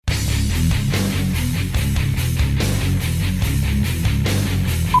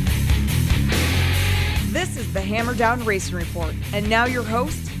Hammer Down Racing Report. And now your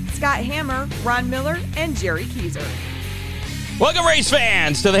hosts, Scott Hammer, Ron Miller, and Jerry Keyser. Welcome, race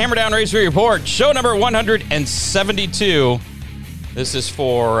fans, to the Hammer Down Racing Report, show number 172. This is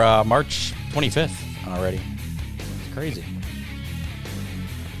for March 25th already. It's crazy.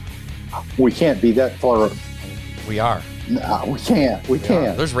 We can't be that far. We are. No, we can't. We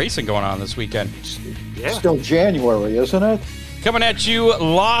can't. There's racing going on this weekend. Yeah. Still January, isn't it? Coming at you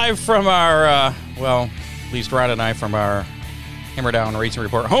live from our, at least Ron and I, from our Hammer Down Racing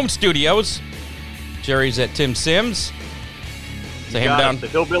Report home studios. Jerry's at Tim Sims. It's the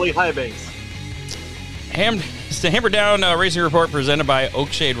Hillbilly High Base. It's the Hammer Down Racing Report presented by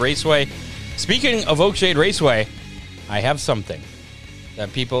Oakshade Raceway. Speaking of Oakshade Raceway, I have something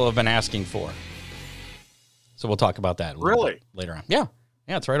that people have been asking for. So we'll talk about that later on. Yeah,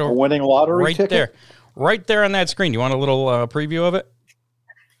 it's right over. A winning lottery ticket? There. Right there on that screen. You want a little preview of it?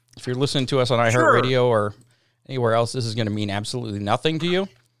 If you're listening to us on iHeartRadio or anywhere else, this is going to mean absolutely nothing to you.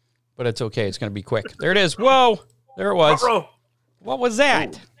 But it's okay. It's going to be quick. There it is. Whoa. There it was. What was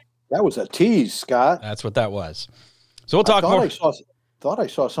that? Ooh, that was a tease, Scott. That's what that was. So we'll talk more. I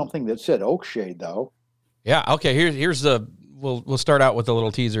saw something that said Oakshade, though. Yeah. Okay. Here's the. We'll start out with a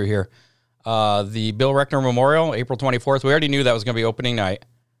little teaser here. The Bill Reckner Memorial, April 24th. We already knew that was going to be opening night.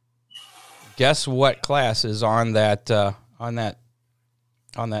 Guess what class is on that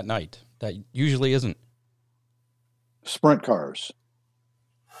night? That usually isn't. Sprint cars.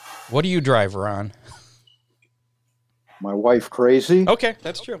 What do you drive, Ron? My wife crazy. Okay,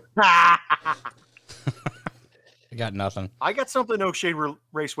 that's true. I got nothing. I got something Oakshade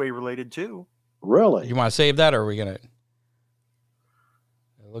Raceway related too. Really? You want to save that, or are we gonna? It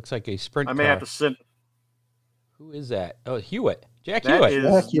looks like a sprint car. I may have to send. Who is that? Oh, Hewitt. Jack Hewitt. Hewitt.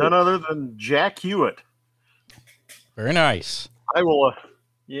 That is none other than Jack Hewitt. Very nice. I will.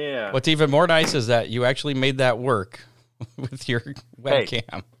 Yeah. What's even more nice is that you actually made that work with your webcam.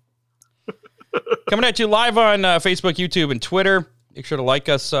 Hey. Coming at you live on Facebook, YouTube, and Twitter. Make sure to like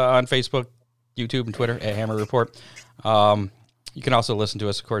us on Facebook, YouTube, and Twitter at Hammer Report. You can also listen to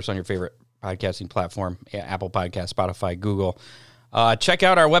us, of course, on your favorite podcasting platform, Apple Podcasts, Spotify, Google. Check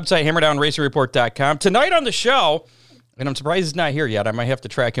out our website, hammerdownracingreport.com. Tonight on the show, and I'm surprised he's not here yet. I might have to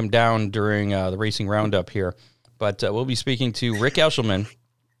track him down during the racing roundup here. But we'll be speaking to Rick Eshelman.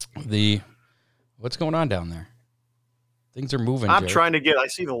 What's going on down there? Things are moving. I'm Jared. trying to get. I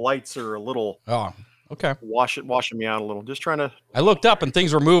see the lights are a little. Oh, okay. Washing me out a little. Just trying to. I looked up and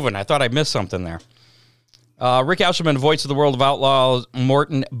things were moving. I thought I missed something there. Rick Eshelman, voice of the World of Outlaws,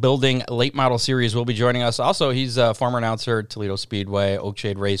 Morton Building Late Model Series, will be joining us. Also, he's a former announcer at Toledo Speedway,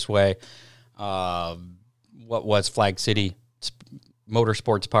 Oakshade Raceway, what was Flag City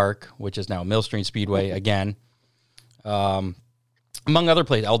Motorsports Park, which is now Millstream Speedway again, among other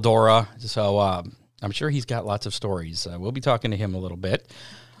places, Eldora. So I'm sure he's got lots of stories. We'll be talking to him a little bit.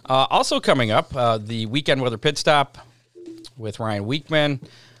 Also coming up, the Weekend Weather Pit Stop with Ryan Weekman.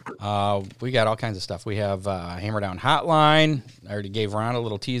 We got all kinds of stuff. We have Hammer Down Hotline. I already gave Ron a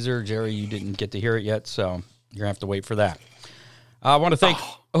little teaser. Jerry, you didn't get to hear it yet, so you're going to have to wait for that. I want to thank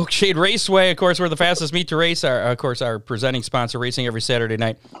Oakshade Raceway. Of course, we're the fastest meet to race. Our presenting sponsor, racing every Saturday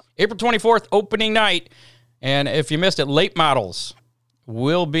night. April 24th, opening night. And if you missed it, late models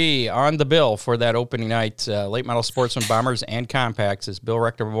will be on the bill for that opening night. Late model sportsman, bombers, and compacts is Bill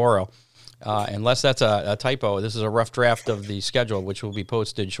Reckner Memorial. Unless that's a typo, this is a rough draft of the schedule, which will be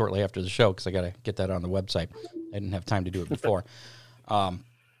posted shortly after the show because I got to get that on the website. I didn't have time to do it before.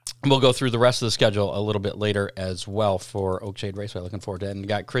 We'll go through the rest of the schedule a little bit later as well for Oakshade Raceway. Looking forward to it. And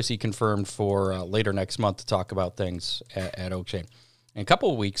got Chrissy confirmed for later next month to talk about things at Oakshade. In a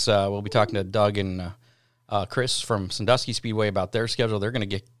couple of weeks, we'll be talking to Doug and Chris from Sandusky Speedway about their schedule. They're going to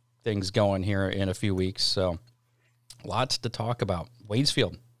get things going here in a few weeks. So lots to talk about.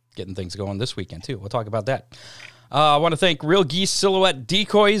 Wadesfield getting things going this weekend, too. We'll talk about that. I want to thank Real Geese Silhouette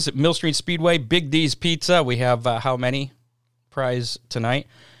Decoys at Mill Street Speedway, Big D's Pizza. We have How Many prize tonight.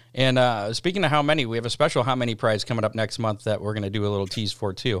 And speaking of How Many, we have a special How Many prize coming up next month that we're going to do a little tease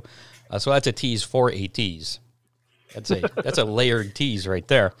for, too. So that's a tease for a tease. That's a layered tease right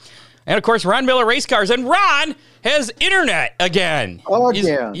there. And, of course, Ron Miller Race Cars. And Ron has internet again. Oh,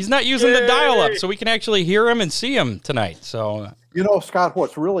 yeah. He's not using the dial-up, so we can actually hear him and see him tonight. So, you know, Scott,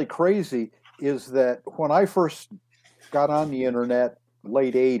 what's really crazy is that when I first got on the internet,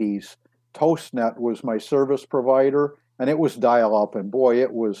 late 80s, ToastNet was my service provider, and it was dial-up. And, boy,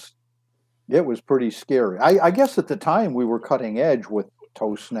 it was pretty scary. I guess at the time we were cutting edge with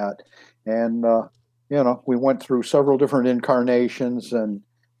ToastNet. And, we went through several different incarnations, and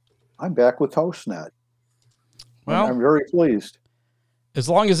I'm back with ToastNet. Well, I'm very pleased. As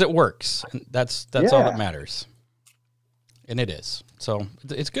long as it works, that's all that matters. And it is. So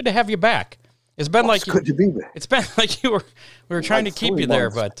it's good to have you back. It's been It's good to be back. It's been like we were trying to keep you there,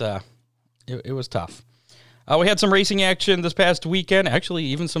 but it was tough. We had some racing action this past weekend. Actually,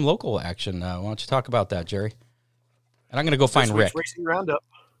 even some local action. Why don't you talk about that, Jerry? And I'm going to go find Rick. Racing Roundup.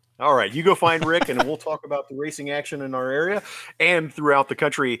 All right, you go find Rick, and we'll talk about the racing action in our area and throughout the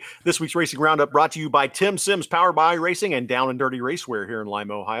country. This week's Racing Roundup brought to you by Tim Sims, powered by Racing and Down and Dirty Racewear here in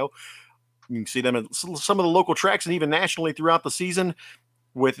Lima, Ohio. You can see them at some of the local tracks and even nationally throughout the season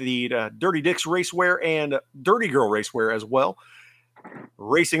with the Dirty Dicks Racewear and Dirty Girl Racewear as well.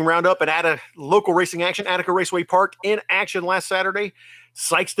 Racing Roundup at a local racing action, Attica Raceway Park in action last Saturday.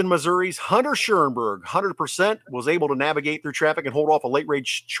 Sikeston, Missouri's Hunter Schoenberg, 100%, was able to navigate through traffic and hold off a late race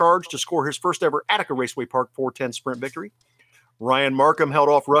charge to score his first ever Attica Raceway Park 410 sprint victory. Ryan Markham held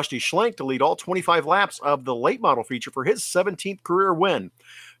off Rusty Schlenk to lead all 25 laps of the late model feature for his 17th career win.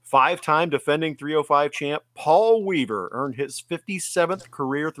 Five-time defending 305 champ Paul Weaver earned his 57th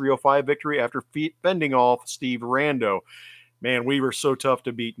career 305 victory after fending off Steve Rando. Man, Weaver's so tough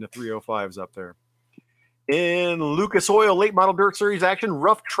to beat in the 305s up there. In Lucas Oil Late Model Dirt Series action,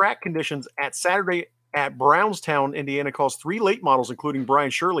 rough track conditions at Saturday at Brownstown, Indiana, caused 3 late models, including Brian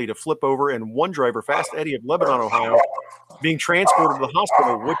Shirley, to flip over, and one driver, Fast Eddie of Lebanon, Ohio, being transported to the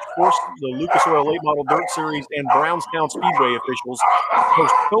hospital, which forced the Lucas Oil Late Model Dirt Series and Brownstown Speedway officials to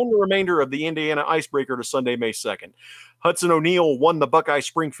postpone the remainder of the Indiana Icebreaker to Sunday, May 2nd. Hudson O'Neill won the Buckeye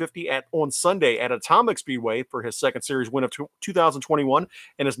Spring 50 on Sunday at Atomic Speedway for his second series win of 2021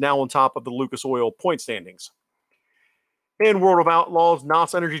 and is now on top of the Lucas Oil point standings. In World of Outlaws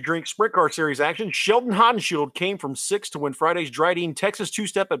NOS Energy Drink Sprint Car Series action, Sheldon Hodenshield came from 6th to win Friday's Dryden Texas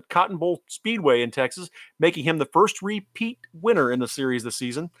two-step at Cotton Bowl Speedway in Texas, making him the first repeat winner in the series this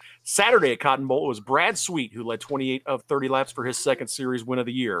season. Saturday at Cotton Bowl, it was Brad Sweet who led 28 of 30 laps for his second series win of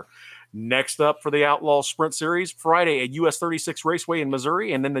the year. Next up for the Outlaw Sprint Series, Friday at US 36 Raceway in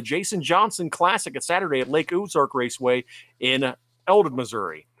Missouri, and then the Jason Johnson Classic at Saturday at Lake Ozark Raceway in Eldon,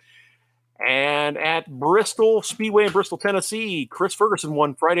 Missouri. And at Bristol Speedway in Bristol, Tennessee, Chris Ferguson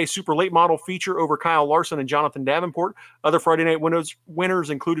won Friday's Super Late Model feature over Kyle Larson and Jonathan Davenport. Other Friday night winners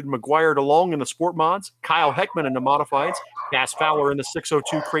included McGuire DeLong in the Sport Mods, Kyle Heckman in the Modifieds, Cass Fowler in the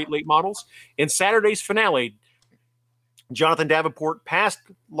 602 Crate Late Models. In Saturday's finale, Jonathan Davenport passed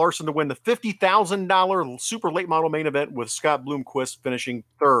Larson to win the $50,000 Super Late Model main event, with Scott Bloomquist finishing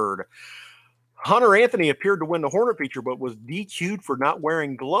third. Hunter Anthony appeared to win the Hornet feature, but was DQ'd for not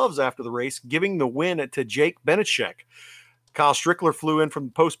wearing gloves after the race, giving the win to Jake Benechek. Kyle Strickler flew in from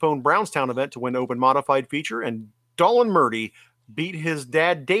the postponed Brownstown event to win the Open Modified feature, and Dolan Murdy beat his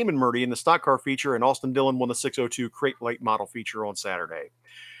dad Damon Murdy in the stock car feature, and Austin Dillon won the 602 Crate Late Model feature on Saturday.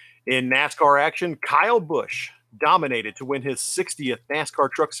 In NASCAR action, Kyle Busch dominated to win his 60th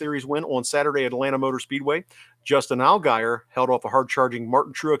NASCAR Truck Series win on Saturday at Atlanta Motor Speedway. Justin Allgaier held off a hard-charging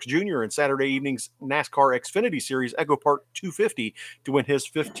Martin Truex Jr. in Saturday evening's NASCAR Xfinity Series Echo Park 250 to win his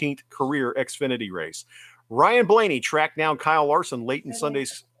 15th career Xfinity race. Ryan Blaney tracked down Kyle Larson late in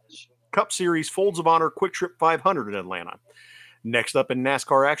Sunday's Cup Series Folds of Honor Quick Trip 500 in Atlanta. Next up in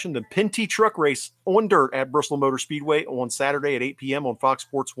NASCAR action, the Pinty Truck Race on dirt at Bristol Motor Speedway on Saturday at 8 p.m. on Fox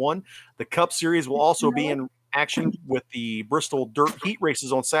Sports 1. The Cup Series will also be in action with the Bristol Dirt Heat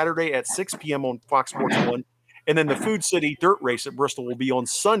Races on Saturday at 6 p.m. on Fox Sports 1. And then the Food City Dirt Race at Bristol will be on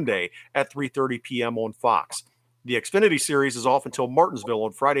Sunday at 3:30 p.m. on Fox. The Xfinity Series is off until Martinsville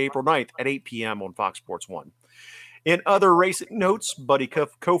on Friday, April 9th at 8 p.m. on Fox Sports 1. In other racing notes, Buddy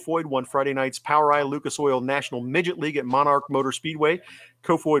Kofoid won Friday night's POWRi Lucas Oil National Midget League at Monarch Motor Speedway.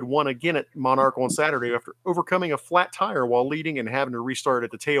 Kofoid won again at Monarch on Saturday after overcoming a flat tire while leading and having to restart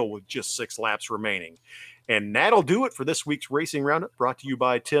at the tail with just 6 laps remaining. And that'll do it for this week's Racing Roundup, brought to you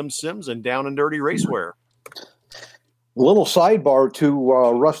by Tim Sims and Down and Dirty Racewear. A little sidebar to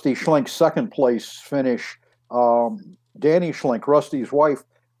Rusty Schlenk's second place finish. Danny Schlenk, Rusty's wife,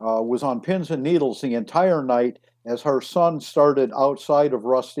 was on pins and needles the entire night as her son started outside of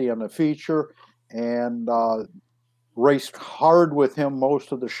Rusty in the feature and raced hard with him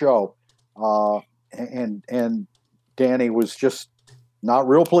most of the show. And Danny was just not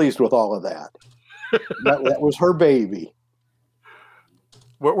real pleased with all of that. That was her baby.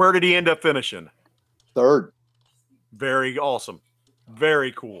 Where did he end up finishing? Third. Very awesome.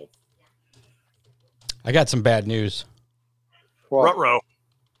 Very cool. I got some bad news. Ruh-roh.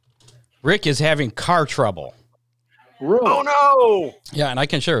 Rick is having car trouble. Really? Oh, no. Yeah, and I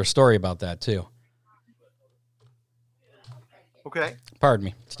can share a story about that, too. Okay. Pardon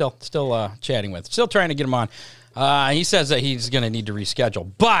me. Still chatting with. Still trying to get him on. He says that he's going to need to reschedule,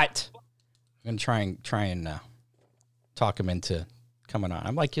 but I'm going to try and talk him into coming on.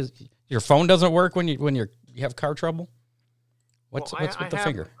 I'm like, your phone doesn't work when you have car trouble? What's with the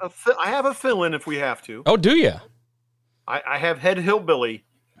finger? I have a fill-in if we have to. Oh, do you? I have head hillbilly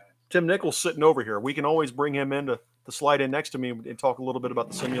Tim Nichols sitting over here. We can always bring him in to slide in next to me and talk a little bit about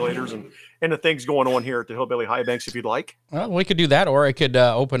the simulators and the things going on here at the Hillbilly High Banks if you'd like. Well, we could do that, or I could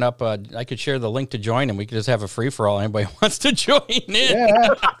open up. I could share the link to join, and we could just have a free-for-all. Anybody wants to join in. Yeah.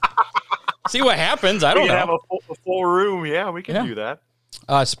 See what happens. I don't know. Have a full room. Yeah, we can do that.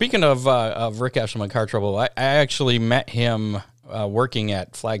 Speaking of Rick Eshelman Car Trouble, I actually met him working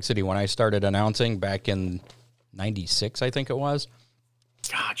at Flag City when I started announcing back in '96, I think it was.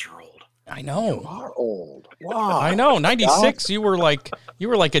 God, you're old. I know. You are old. Wow. I know. '96. You were like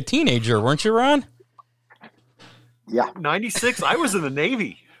a teenager, weren't you, Ron? Yeah. '96. I was in the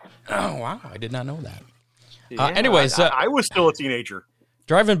Navy. Oh wow! I did not know that. Yeah, Anyways, I was still a teenager.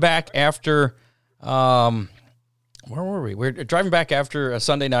 Driving back after, where were we? We're driving back after a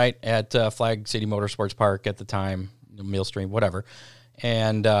Sunday night at Flag City Motorsports Park at the time, Millstream, whatever.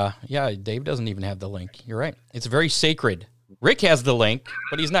 And Dave doesn't even have the link. You're right. It's very sacred. Rick has the link,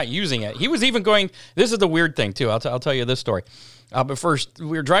 but he's not using it. He was even going. This is the weird thing too. I'll tell you this story. But first,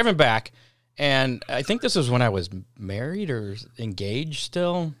 we were driving back, and I think this was when I was married or engaged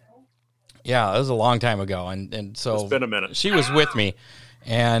still. Yeah, it was a long time ago, and so it's been a minute. She was with me,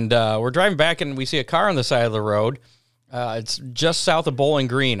 and we're driving back, and we see a car on the side of the road. It's just south of Bowling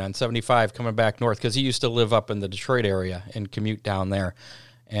Green on 75 coming back north, because he used to live up in the Detroit area and commute down there,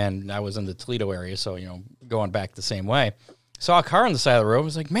 and I was in the Toledo area, so going back the same way. Saw a car on the side of the road. I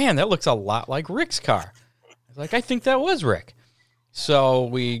was like, man, that looks a lot like Rick's car. I was like, I think that was Rick. So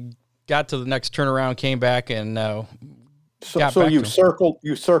we got to the next turnaround, came back, and so you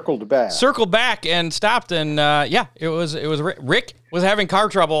circled back. Circled back and stopped, and it was Rick. Rick was having car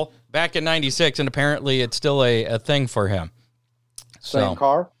trouble back in '96, and apparently it's still a thing for him. Same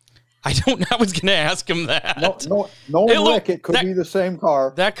car? I don't know. I was going to ask him that. No, Rick, it could be the same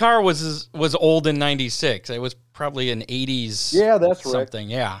car. That car was old in '96. It was probably an '80s. Yeah, that's something.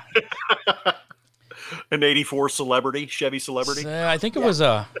 Rick. Yeah. An '84 Chevy Celebrity. I think it was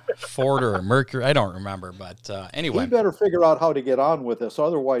a Ford or a Mercury. I don't remember, but anyway. We better figure out how to get on with this.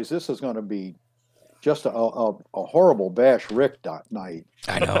 Otherwise, this is going to be just a horrible bash Rick night.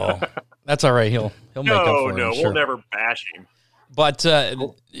 I know. That's all right. He'll make up for it. No, we'll never bash him. But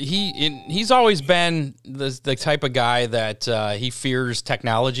he's always been the type of guy that he fears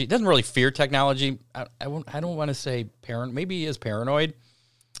technology. Doesn't really fear technology. I don't want to say maybe he is paranoid.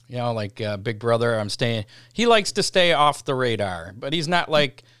 Like Big Brother. He likes to stay off the radar, but he's not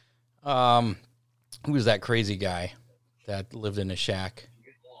like who was that crazy guy that lived in a shack?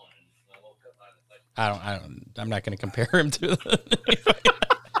 I'm not going to compare him to.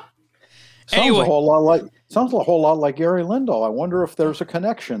 Sounds a whole lot like Gary Lindahl. I wonder if there's a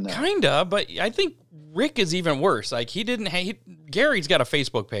connection there. Kinda, but I think Rick is even worse. Like Gary's got a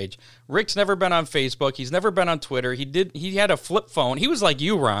Facebook page. Rick's never been on Facebook. He's never been on Twitter. He had a flip phone. He was like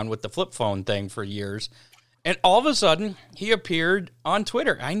you, Ron, with the flip phone thing for years. And all of a sudden, he appeared on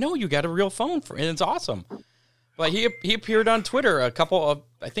Twitter. I know you got a real phone and it's awesome. But he appeared on Twitter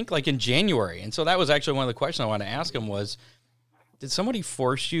I think like in January. And so that was actually one of the questions I wanted to ask him was, did somebody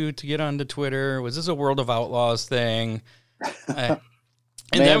force you to get onto Twitter? Was this a World of Outlaws thing? And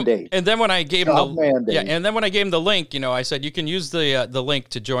then when I gave him the link, I said you can use the link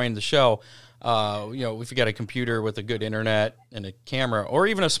to join the show. If you got a computer with a good internet and a camera, or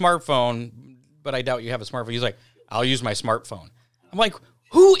even a smartphone, but I doubt you have a smartphone. He's like, I'll use my smartphone. I'm like,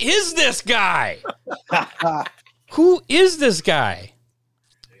 who is this guy? Who is this guy?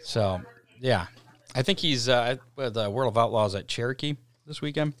 So yeah. I think he's the World of Outlaws at Cherokee this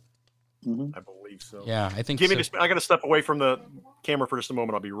weekend. Mm-hmm. I believe so. Yeah, I think. I got to step away from the camera for just a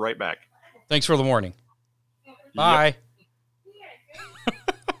moment. I'll be right back. Thanks for the warning. Bye. Yep.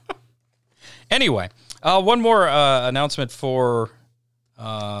 Anyway, one more announcement for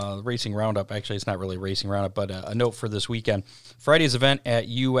Racing Roundup. Actually, it's not really Racing Roundup, but a note for this weekend. Friday's event at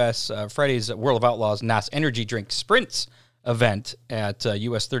Friday's World of Outlaws NOS Energy Drink Sprints event at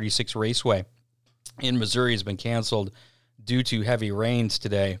US 36 Raceway in Missouri has been canceled due to heavy rains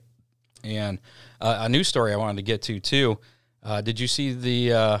today. And a news story I wanted to get to too. Did you see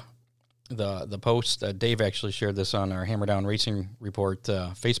the post? Dave actually shared this on our Hammer Down Racing Report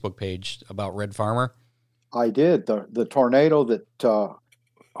Facebook page about Red Farmer. I did. The tornado that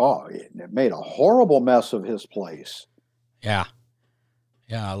it made a horrible mess of his place. Yeah.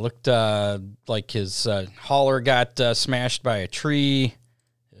 It looked like his hauler got smashed by a tree.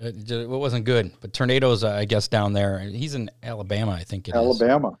 It wasn't good, but tornadoes, I guess, down there. He's in Alabama, I think it is.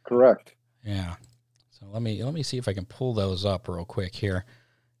 Alabama, correct. Yeah. So let me see if I can pull those up real quick here,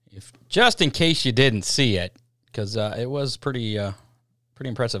 just in case you didn't see it, because it was pretty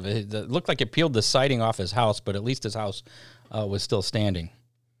impressive. It looked like it peeled the siding off his house, but at least his house was still standing.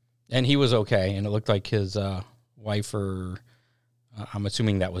 And he was okay, and it looked like his wife, or I'm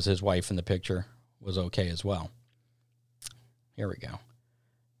assuming that was his wife in the picture, was okay as well. Here we go.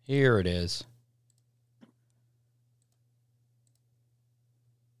 Here it is.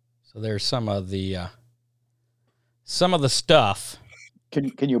 So there's some of the stuff.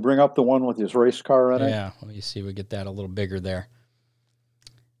 Can you bring up the one with his race car in it? Yeah, let me see if we get that a little bigger there.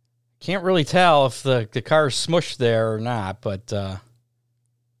 Can't really tell if the car's smushed there or not, but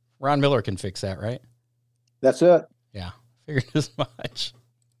Ron Miller can fix that, right? That's it. Yeah, figured as much.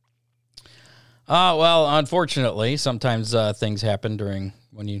 Well, unfortunately, sometimes things happen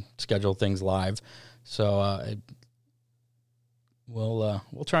when you schedule things live. So we'll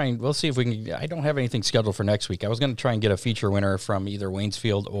try and we'll see if we can. I don't have anything scheduled for next week. I was going to try and get a feature winner from either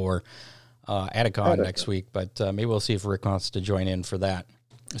Waynesfield or Attica next week, but maybe we'll see if Rick wants to join in for that.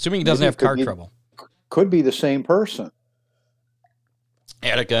 Assuming he doesn't have car trouble. Could be the same person.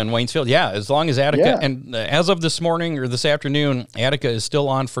 Attica and Waynesfield, yeah, as long as Attica, Yeah. and as of this morning or this afternoon, Attica is still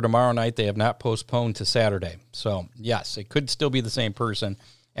on for tomorrow night. They have not postponed to Saturday. So, yes, it could still be the same person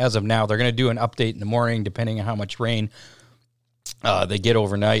as of now. They're going to do an update in the morning, depending on how much rain they get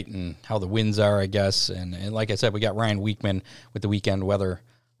overnight and how the winds are, I guess. And like I said, we got Ryan Weekman with the weekend weather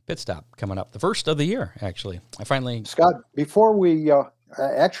pit stop coming up, the first of the year, actually. Scott, before we,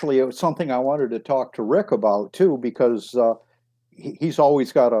 actually, it was something I wanted to talk to Rick about, too, because he's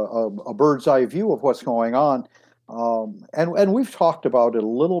always got a bird's eye view of what's going on. And we've talked about it a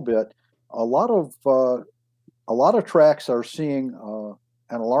little bit. A lot of tracks are seeing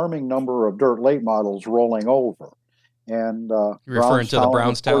an alarming number of dirt late models rolling over. And you're referring to the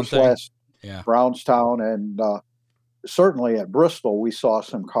Brownstown thing? Yeah. Brownstown, and certainly at Bristol, we saw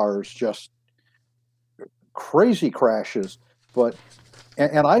some cars just crazy crashes. But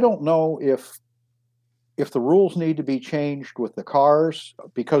and I don't know if the rules need to be changed with the cars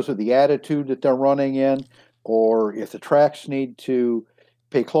because of the attitude that they're running in, or if the tracks need to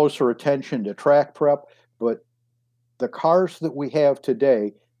pay closer attention to track prep. But the cars that we have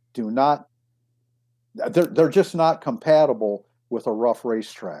today they're just not compatible with a rough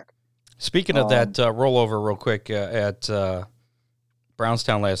racetrack. Speaking of that rollover real quick, at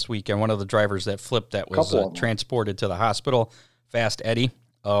Brownstown last week, and one of the drivers that flipped that was transported to the hospital, Fast Eddie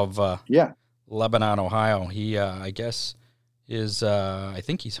of Lebanon, Ohio. He, I guess, is, I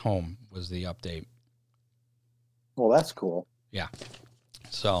think he's home, was the update. Well, that's cool. Yeah.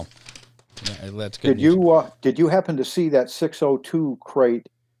 So, that's good. Did you happen to see that 602 crate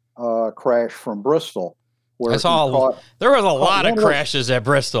crash from Bristol? Where I saw there was a lot of crashes at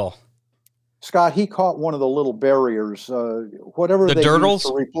Bristol. Scott, he caught one of the little barriers, whatever the they dirtles?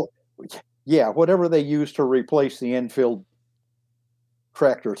 Whatever they used to replace the infield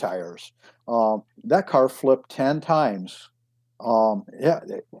tractor tires. That car flipped 10 times.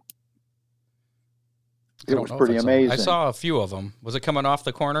 It was pretty amazing. I saw a few of them. Was it coming off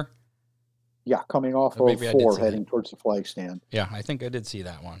the corner? Yeah, coming off 04, heading towards the flag stand. Yeah, I think I did see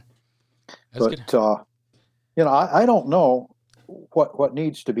that one. That's good. I don't know what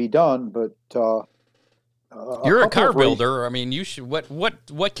needs to be done, but you're a car builder. I mean, you should.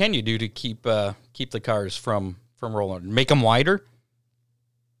 What can you do to keep the cars from rolling? Make them wider?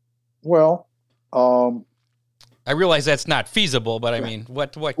 Well, I realize that's not feasible, but I mean,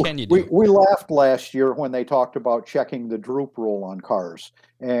 what can you do? We laughed last year when they talked about checking the droop rule on cars,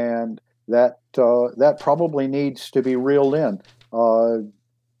 and that probably needs to be reeled in.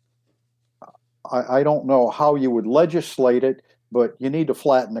 I don't know how you would legislate it, but you need to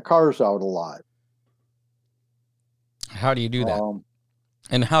flatten the cars out a lot. How do you do that?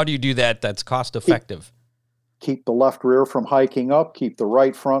 And how do you do that that's cost effective? Keep the left rear from hiking up, keep the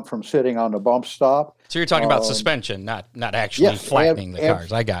right front from sitting on the bump stop. So you're talking about suspension, not actually flattening the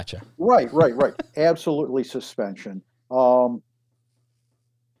cars. I gotcha. Right. Absolutely suspension. Poke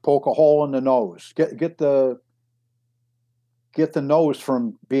a hole in the nose. Get the nose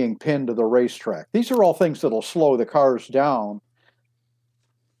from being pinned to the racetrack. These are all things that'll slow the cars down.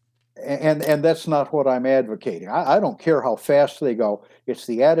 And that's not what I'm advocating. I don't care how fast they go. It's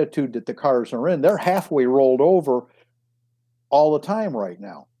the attitude that the cars are in. They're halfway rolled over all the time right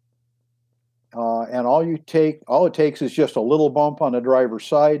now. And all it takes is just a little bump on the driver's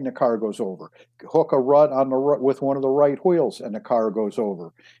side and the car goes over. Hook a rut with one of the right wheels and the car goes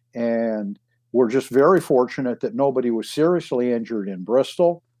over. And we're just very fortunate that nobody was seriously injured in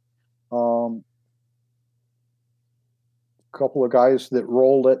Bristol. Couple of guys that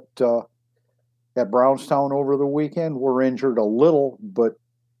rolled at Brownstown over the weekend were injured a little, but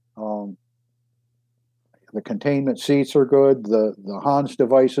The containment seats are good. The Hans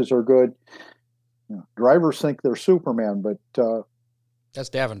devices are good. Drivers think they're Superman, but that's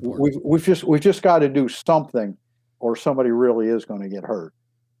Davenport. We've just got to do something, or somebody really is going to get hurt.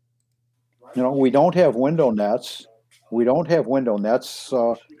 We don't have window nets. Would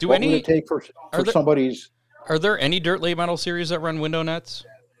it take for somebody's? Are there any dirt late model series that run window nets?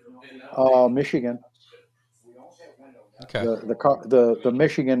 Michigan. Okay. The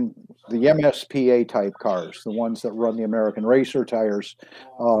Michigan, the MSPA type cars, the ones that run the American Racer tires,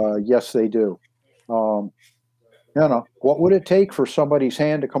 yes, they do. What would it take for somebody's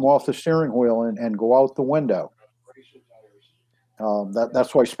hand to come off the steering wheel and go out the window?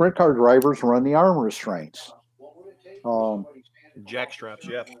 That's why sprint car drivers run the arm restraints. Jack straps,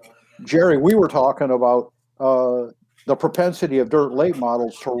 yeah. Jerry, we were talking about the propensity of dirt late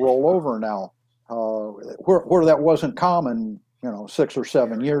models to roll over now, where that wasn't common, 6 or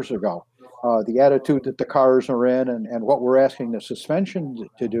 7 years ago. The attitude that the cars are in and what we're asking the suspension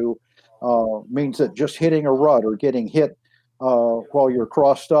to do means that just hitting a rut or getting hit while you're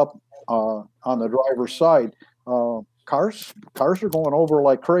crossed up on the driver's side, cars are going over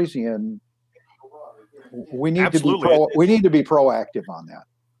like crazy, and we need to be proactive on that.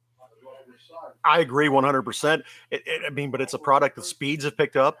 I agree 100%. But it's a product that speeds have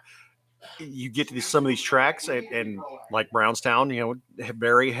picked up. You get to some of these tracks and like Brownstown,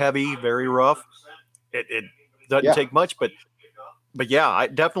 very heavy, very rough. It doesn't take much, but yeah, I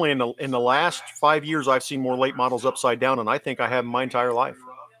definitely in the last 5 years, I've seen more late models upside down, and I think I have my entire life.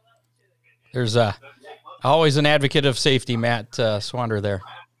 There's always an advocate of safety, Matt Swander there.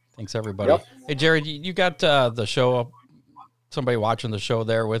 Thanks, everybody. Yep. Hey, Jared, you got the show, somebody watching the show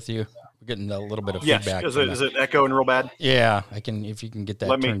there with you? We're getting a little bit of feedback. Is it echoing real bad? Yeah, if you can get that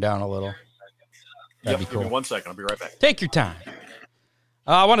turned down a little. That'd be cool. Give me 1 second. I'll be right back. Take your time.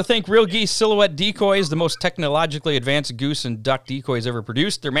 I want to thank Real Geese Silhouette Decoys, the most technologically advanced goose and duck decoys ever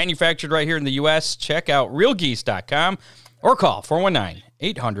produced. They're manufactured right here in the U.S. Check out realgeese.com or call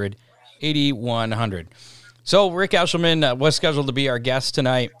 419-800-8100. So Rick Eshelman was scheduled to be our guest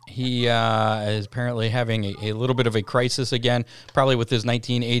tonight. He is apparently having a little bit of a crisis again, probably with his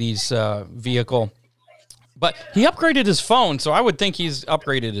 1980s vehicle. But he upgraded his phone, so I would think he's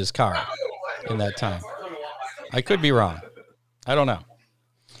upgraded his car in that time. I could be wrong. I don't know.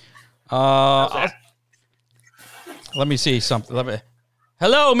 Let me see something.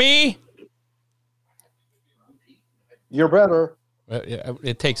 Hello, me. You're better.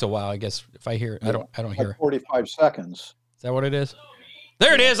 It takes a while, I guess. If I hear, I don't hear. Like 45 seconds. Is that what it is?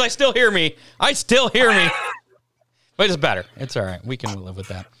 There it is. I still hear me. But it's better. It's all right. We can live with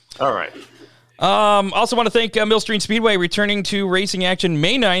that. All right. Also want to thank Millstream Speedway returning to racing action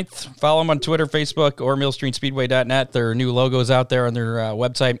May 9th. Follow them on Twitter, Facebook, or millstreamspeedway.net. Their new logo's out there on their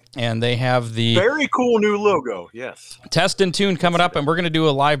website, and they have the very cool new logo. Yes. Test and Tune coming up, and we're going to do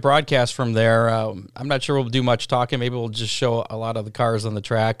a live broadcast from there. I'm not sure we'll do much talking. Maybe we'll just show a lot of the cars on the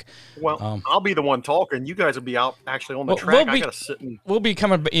track. Well, I'll be the one talking. You guys will be out actually on the track. I got to sit and... We'll be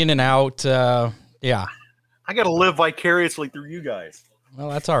coming in and out. Yeah. I got to live vicariously through you guys. Well,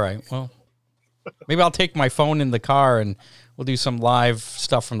 that's all right. Well, maybe I'll take my phone in the car and we'll do some live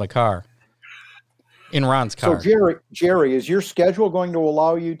stuff from the car. In Ron's car. So Jerry, is your schedule going to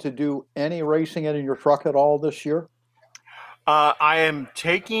allow you to do any racing in your truck at all this year? I am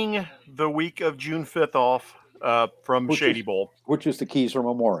taking the week of June 5th off from Shady Bowl. Which is the Keyser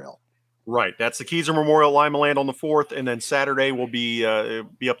Memorial. Right. That's the Keyser Memorial Lima Land on the 4th, and then Saturday will be up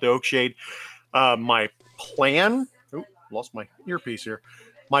to Oakshade. My plan... Oh, lost my earpiece here.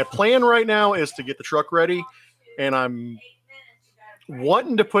 My plan right now is to get the truck ready, and I'm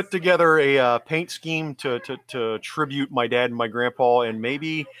wanting to put together a paint scheme to tribute my dad and my grandpa, and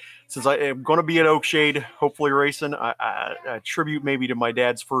maybe since I am going to be at Oakshade, hopefully racing, I tribute maybe to my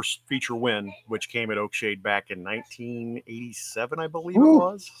dad's first feature win, which came at Oakshade back in 1987, I believe it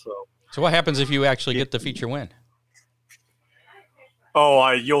was. So what happens if you actually get the feature win?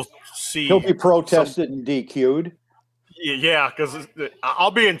 Oh, you'll see. He'll be protested and DQ'd. Yeah, because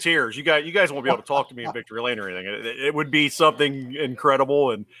I'll be in tears. You guys won't be able to talk to me in victory lane or anything. It would be something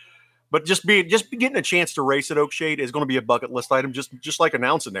incredible, but just getting a chance to race at Oakshade is going to be a bucket list item. Just like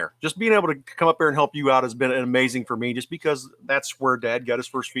announcing there, just being able to come up there and help you out has been amazing for me. Just because that's where Dad got his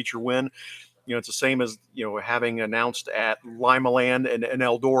first feature win. It's the same as having announced at Lima Land and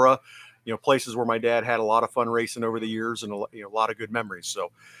Eldora. Places where my dad had a lot of fun racing over the years and a lot of good memories. So.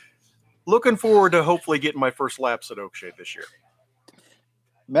 Looking forward to hopefully getting my first laps at Oakshade this year.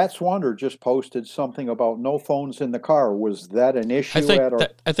 Matt Swander just posted something about no phones in the car. Was that an issue? I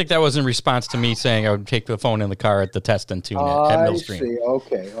think that was in response to me saying I would take the phone in the car at the Test and Tune at Millstream. I see.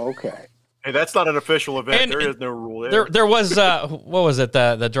 Okay. Hey, that's not an official event. And there is no rule there. There was what was it?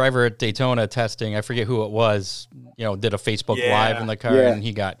 The driver at Daytona testing. I forget who it was. Did a Facebook Live in the car, and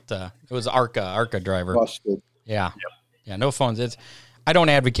he got it was ARCA driver. Busted. Yeah, yeah. No phones. I don't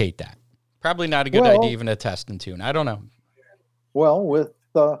advocate that. Probably not a good idea even to test and tune. I don't know. Well, with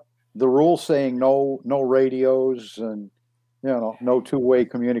the rules saying no radios and no two-way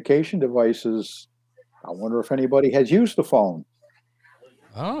communication devices, I wonder if anybody has used the phone.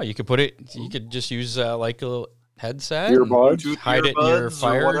 Oh, you could put it. You could just use like a little headset, earbuds, hide it in your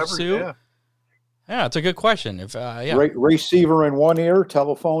fire suit. Yeah, it's a good question. If receiver in one ear,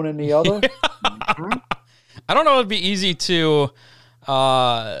 telephone in the other. I don't know. It'd be easy to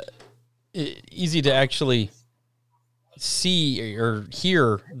actually see or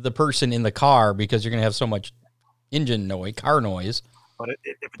hear the person in the car because you're going to have so much engine noise, car noise. But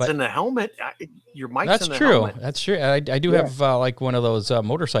if it's in the helmet, your mic's in the helmet. That's true. I do have like one of those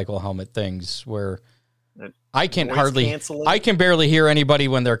motorcycle helmet things where I can barely hear anybody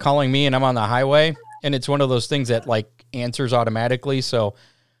when they're calling me and I'm on the highway. And it's one of those things that like answers automatically. So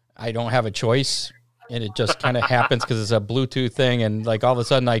I don't have a choice. And it just kind of happens because it's a Bluetooth thing. And like all of a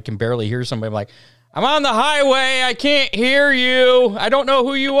sudden I can barely hear somebody. I'm like, I'm on the highway. I can't hear you. I don't know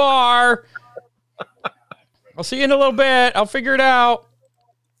who you are. I'll see you in a little bit. I'll figure it out.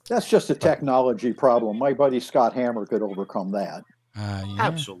 That's just a technology problem. My buddy Scott Hammer could overcome that.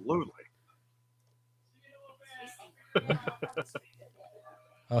 Absolutely.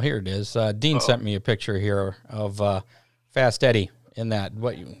 Oh, here it is. Dean sent me a picture here of Fast Eddie in that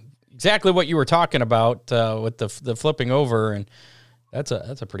exactly what you were talking about with the flipping over, and that's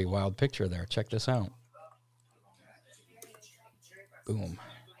a pretty wild picture there. Check this out. Boom.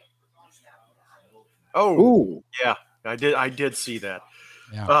 Oh, ooh. Yeah, I did see that.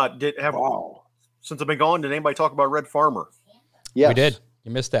 Yeah. Since I've been gone, did anybody talk about Red Farmer? Yes. We did.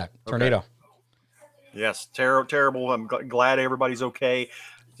 You missed that. Tornado. Okay. Yes, terrible. I'm glad everybody's okay.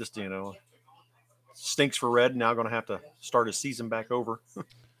 Just, stinks for Red. Now going to have to start his season back over.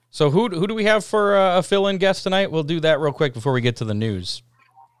 So who do we have for a fill-in guest tonight? We'll do that real quick before we get to the news.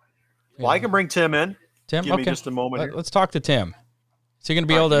 Well, I can bring Tim in. Tim, Give me just a moment here. Let's talk to Tim. Is he going to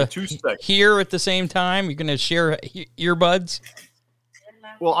be able to hear at the same time? You're going to share earbuds?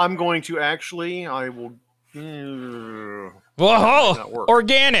 Well, I'm going to I will. Whoa,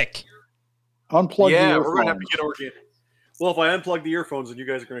 organic. Unplug the earphones. We're going to have to get organic. Well, if I unplug the earphones, then you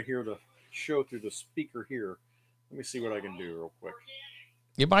guys are going to hear the show through the speaker here. Let me see what I can do real quick.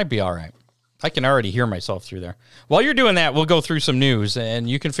 It might be all right. I can already hear myself through there. While you're doing that, we'll go through some news, and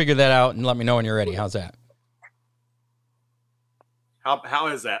you can figure that out and let me know when you're ready. How's that? How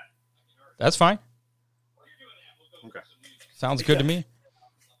is that? That's fine. Okay. Sounds good to me.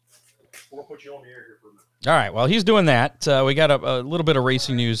 We'll put you on the air here for a minute. All right. While he's doing that, we got a little bit of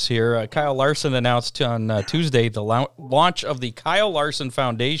racing news here. Kyle Larson announced on Tuesday the launch of the Kyle Larson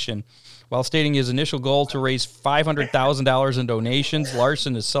Foundation. While stating his initial goal to raise $500,000 in donations,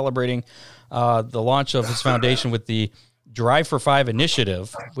 Larson is celebrating the launch of his foundation with the Drive for Five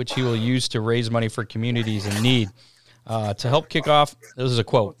initiative, which he will use to raise money for communities in need. To help kick off, this is a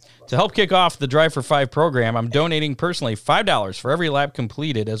quote, to help kick off the Drive for Five program, I'm donating personally $5 for every lap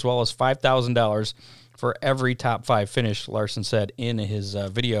completed, as well as $5,000 for every top five finish, Larson said in his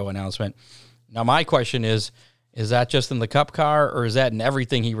video announcement. Now, my question is that just in the Cup car, or is that in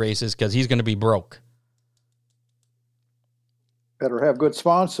everything he races, because he's going to be broke? Better have good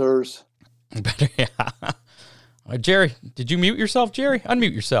sponsors. Better, yeah. Jerry, did you mute yourself, Jerry?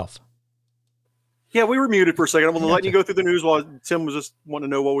 Unmute yourself. Yeah, we were muted for a second. I'm going to let you go through the news while Tim was just wanting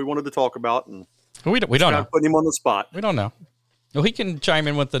to know what we wanted to talk about. And we don't know. Putting him on the spot. We don't know. Well, he can chime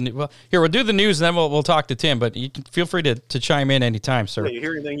in with the news. Well, here, we'll do the news, and then we'll talk to Tim. But you can feel free to chime in anytime, sir. Yeah, you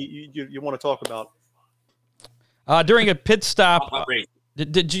hear anything you want to talk about? During a pit stop,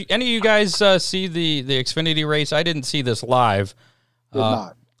 did you any of you guys see the Xfinity race? I didn't see this live. Did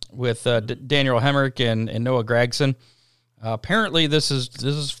not. With Daniel Hemrick and Noah Gragson. Apparently, this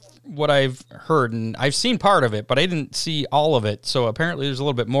is what I've heard, and I've seen part of it, but I didn't see all of it. So apparently, there's a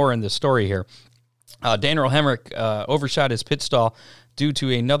little bit more in this story here. Daniel Hemrick overshot his pit stall due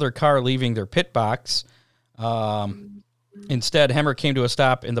to another car leaving their pit box. Instead, Hemrick came to a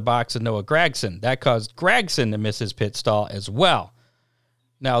stop in the box of Noah Gragson. That caused Gragson to miss his pit stall as well.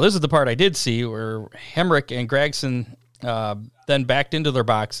 Now, this is the part I did see where Hemrick and Gragson then backed into their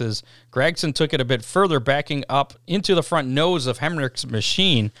boxes. Gragson took it a bit further, backing up into the front nose of Hemrick's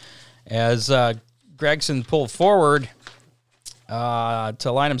machine as Gragson pulled forward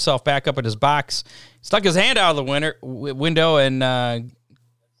to line himself back up at his box. Stuck his hand out of the window and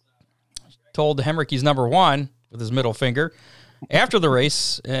told Hemrick he's number one with his middle finger. after the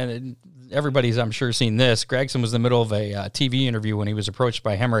race, and everybody's, I'm sure, seen this, Gragson was in the middle of a TV interview when he was approached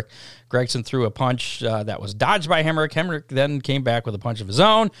by Hemrick. Gragson threw a punch that was dodged by Hemrick. Hemrick then came back with a punch of his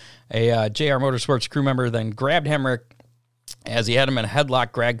own. A JR Motorsports crew member then grabbed Hemrick. As he had him in a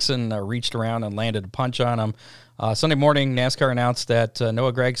headlock, Gragson reached around and landed a punch on him. Sunday morning, NASCAR announced that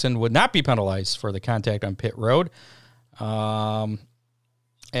Noah Gragson would not be penalized for the contact on pit road. And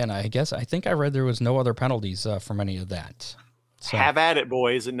I think I read there was no other penalties from any of that. So, have at it,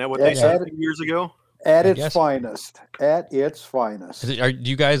 boys. Isn't that what they said 2 years ago? At its finest. At its finest. Do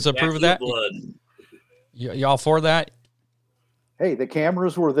you guys approve of that? Y'all for that? Hey, the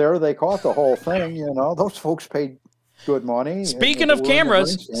cameras were there. They caught the whole thing. Those folks paid good money. Speaking of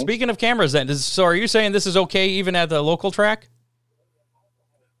cameras, then, so are you saying this is okay even at the local track?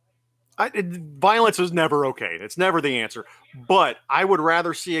 Violence is never okay. It's never the answer. But I would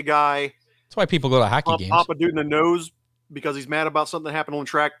rather see a guy. That's why people go to hockey games. Pop a dude in the nose because he's mad about something that happened on the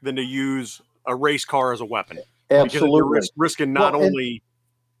track than to use a race car as a weapon. Absolutely. Because you're risking not only.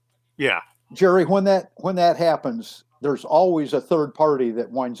 Yeah. Jerry, when that happens, there's always a third party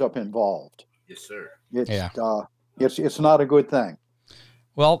that winds up involved. Yes, sir. It's not a good thing.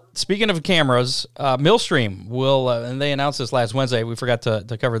 Well, speaking of cameras, Millstream will, and they announced this last Wednesday. We forgot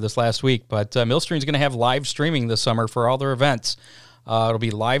to cover this last week, but Millstream's going to have live streaming this summer for all their events. It'll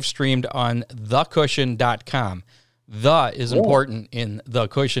be live streamed on thecushion.com. The is important in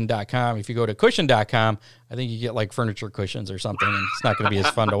thecushion.com. If you go to cushion.com, I think you get like furniture cushions or something, and it's not going to be as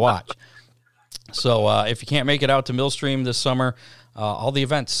fun to watch. So if you can't make it out to Millstream this summer, all the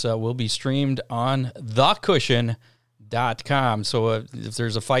events will be streamed on thecushion.com. So if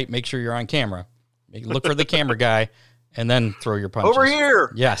there's a fight, make sure you're on camera. Look for the camera guy, and then throw your punches. Over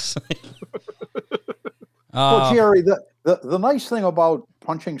here! Yes. Well, Jerry, the nice thing about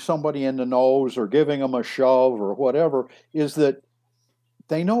punching somebody in the nose or giving them a shove or whatever is that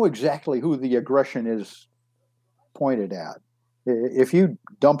they know exactly who the aggression is pointed at. If you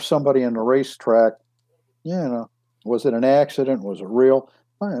dump somebody in the racetrack, was it an accident? Was it real?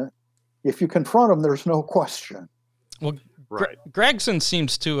 If you confront them, there's no question. Well, right. Gragson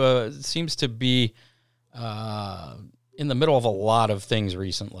seems to be in the middle of a lot of things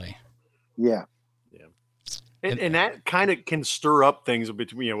recently. Yeah. And that kind of can stir up things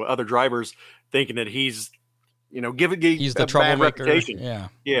between other drivers thinking that he's he's the troublemaker. Reputation.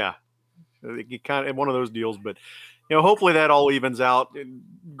 Yeah. Kind of one of those deals, but hopefully that all evens out.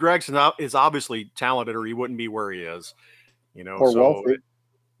 Gragson is obviously talented, or he wouldn't be where he is. Or wealthy.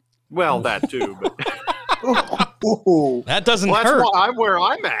 Well, that too, but that doesn't hurt. That's why I'm where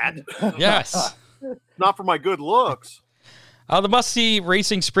I'm at. Yes, not for my good looks. The Must-See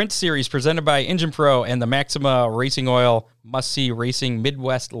Racing Sprint Series presented by Engine Pro and the Maxima Racing Oil Must-See Racing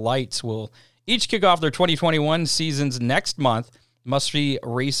Midwest Lights will each kick off their 2021 seasons next month. Must-See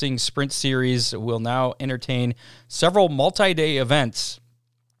Racing Sprint Series will now entertain several multi-day events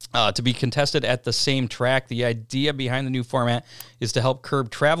to be contested at the same track. The idea behind the new format is to help curb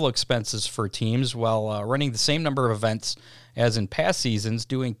travel expenses for teams while running the same number of events as in past seasons.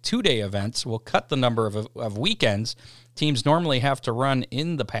 Doing 2-day events will cut the number of weekends teams normally have to run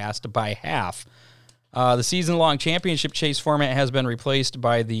in the past by half. The season-long championship chase format has been replaced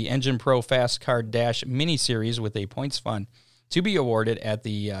by the Engine Pro Fast Car Dash mini-series with a points fund to be awarded at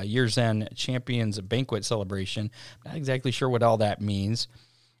the Year's End Champions Banquet celebration. Not exactly sure what all that means.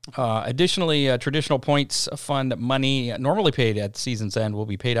 Additionally, traditional points fund money normally paid at season's end will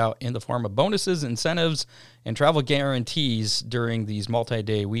be paid out in the form of bonuses, incentives, and travel guarantees during these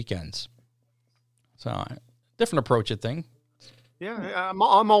multi-day weekends. So, different approach at thing. Yeah,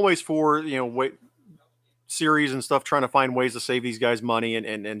 I'm always for series and stuff, trying to find ways to save these guys money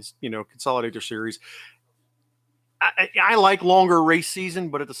and consolidate their series. I like longer race season,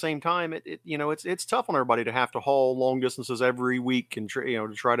 but at the same time, it's tough on everybody to have to haul long distances every week and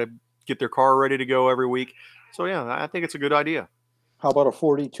to try to get their car ready to go every week. So yeah, I think it's a good idea. How about a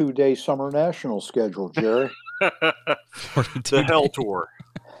 42-day summer national schedule, Jerry? The Hell Tour.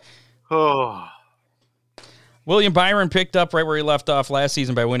 Oh. William Byron picked up right where he left off last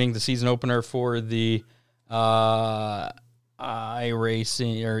season by winning the season opener for the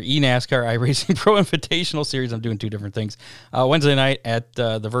iRacing or eNASCAR iRacing Pro Invitational Series. I'm doing two different things. Wednesday night at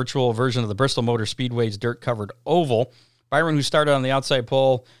the virtual version of the Bristol Motor Speedway's dirt-covered oval. Byron, who started on the outside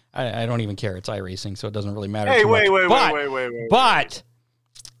pole, I don't even care. It's iRacing, so it doesn't really matter. Hey, too wait.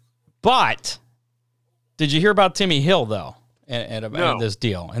 But did you hear about Timmy Hill, though, and No. this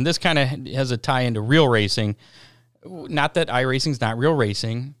deal? And this kind of has a tie into real racing. Not that iRacing's not real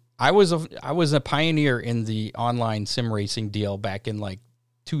racing. I was a pioneer in the online sim racing deal back in like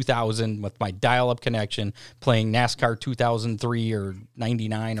 2000 with my dial-up connection, playing NASCAR 2003 or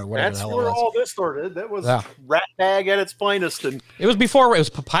 99 or whatever That's the hell where it was. all this started. That was Rat Bag at its finest. And it was before it was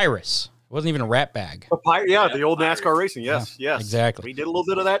Papyrus. It wasn't even a Rat Bag. The old NASCAR racing. Yes, yes. Exactly. We did a little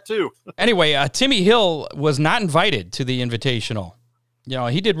bit of that too. Anyway, Timmy Hill was not invited to the Invitational. You know,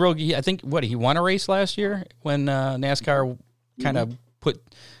 he did I think, he won a race last year when NASCAR kind of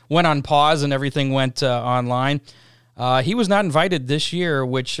went on pause and everything went online. He was not invited this year,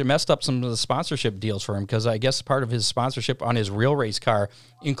 which messed up some of the sponsorship deals for him, because I guess part of his sponsorship on his real race car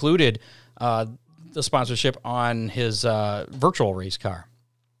included the sponsorship on his virtual race car.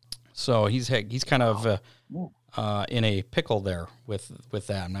 So he's kind of in a pickle there with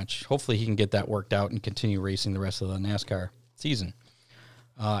that. I'm not sure. Hopefully he can get that worked out and continue racing the rest of the NASCAR season.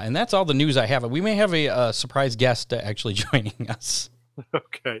 And that's all the news I have. We may have a surprise guest actually joining us.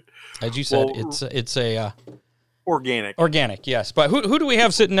 Okay. As you said, it's a organic, yes. But who do we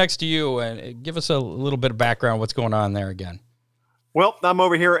have sitting next to you? And give us a little bit of background. What's going on there again? Well, I'm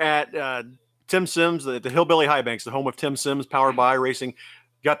over here at Tim Sims, the Hillbilly High Banks, the home of Tim Sims, powered by Racing.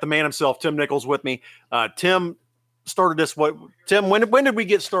 Got the man himself, Tim Nichols, with me. Tim started this. Tim, when did we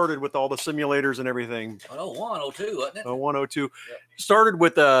get started with all the simulators and everything? 01, 02, wasn't it? 01, 02. Yep. Started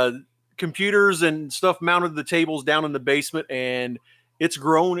with computers and stuff mounted to the tables down in the basement, and it's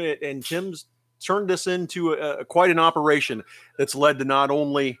grown. And Tim's turned this into quite an operation that's led to not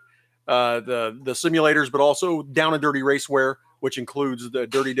only the simulators, but also Down and Dirty Racewear, which includes the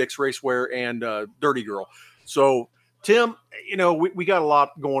Dirty Dick's Racewear and Dirty Girl. So, Tim, you know, we got a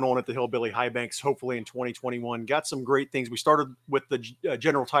lot going on at the Hillbilly High Banks, hopefully in 2021. Got some great things. We started with the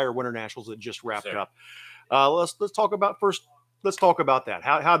General Tire Winter Nationals that just wrapped up. Let's talk about that.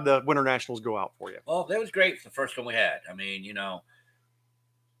 How'd the Winter Nationals go out for you? Well, that was great for the first one we had. I mean, you know,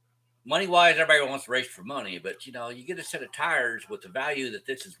 money-wise, everybody wants to race for money, but, you know, you get a set of tires with the value that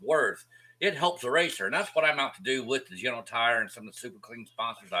this is worth. It helps the racer, and that's what I'm out to do with the General Tire and some of the super clean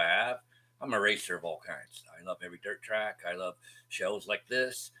sponsors I have. I'm a racer of all kinds. I love every dirt track. I love shows like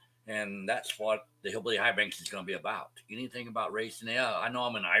this, and that's what the Hillbilly High Banks is going to be about. Anything about racing. Yeah, I know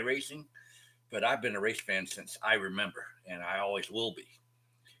I'm in iRacing, but I've been a race fan since I remember, and I always will be.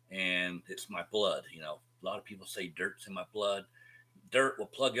 And it's my blood. You know, a lot of people say dirt's in my blood. Dirt will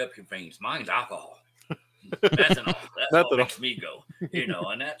plug up your veins. Mine's alcohol. Methanol. That's what makes me go. You know,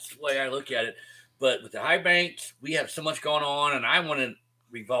 and that's the way I look at it. But with the High Banks, we have so much going on, and I want to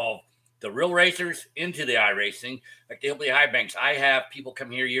revolve the real racers into the iRacing. Like the Hillbilly High Banks, I have people come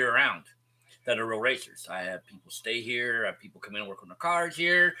here year round that are real racers. I have people stay here. I have people come in and work on their cars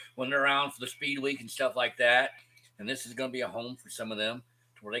here when they're around for the speed week and stuff like that. And this is going to be a home for some of them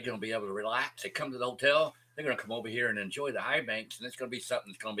to where they're going to be able to relax. They come to the hotel, they're going to come over here and enjoy the High Banks, and it's going to be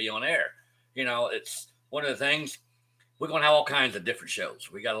something that's going to be on air. You know, it's one of the things. We're going to have all kinds of different shows.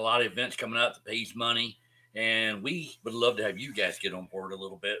 We got a lot of events coming up that pays money. And we would love to have you guys get on board a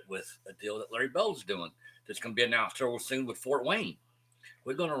little bit with a deal that Larry Bell's doing that's going to be announced real soon with Fort Wayne.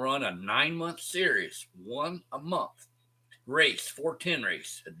 We're going to run a 9-month series, one a month, 410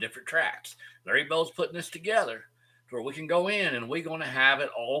 race at different tracks. Larry Bell's putting this together to where we can go in and we're going to have it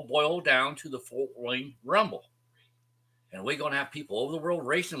all boiled down to the Fort Wayne Rumble. And we're going to have people over the world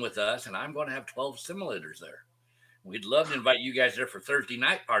racing with us, and I'm going to have 12 simulators there. We'd love to invite you guys there for Thursday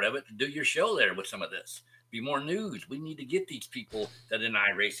night part of it to do your show there with some of this. Be more news. We need to get these people that in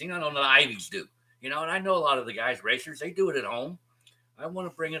iRacing. I know the Ivies do, you know, and I know a lot of the guys racers, they do it at home. I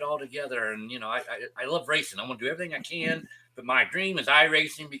want to bring it all together. And, you know, I love racing. I want to do everything I can, but my dream is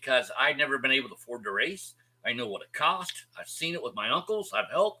iRacing because I've never been able to afford to race. I know what it costs. I've seen it with my uncles.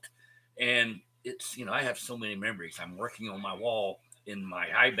 I've helped. And it's, you know, I have so many memories. I'm working on my wall in my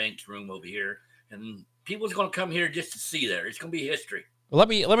High Banks room over here, and people's going to come here just to see there. It's going to be history. Well, let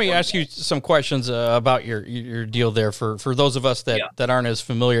me ask you some questions about your deal there for those of us that aren't as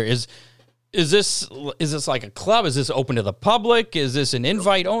familiar. Is this like a club? Is this open to the public? Is this an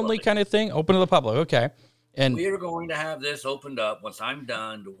invite only kind of thing? Open to the public, okay. And we are going to have this opened up once I'm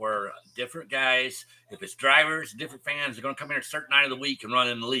done to where different guys, if it's drivers, different fans, are going to come here at a certain night of the week and run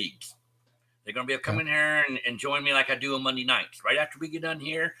in the leagues. They're going to be able to come in here and join me like I do on Monday nights. Right after we get done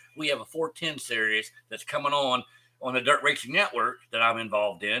here, we have a 410 series that's coming on the Dirt Racing Network that I'm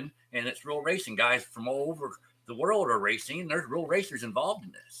involved in, and it's real racing guys from all over the world are racing. There's real racers involved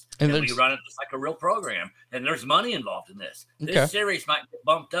in this, and we run it just like a real program, and there's money involved in this. Okay. This series might get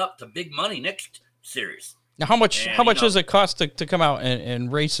bumped up to big money next series. Now, how much does it cost to come out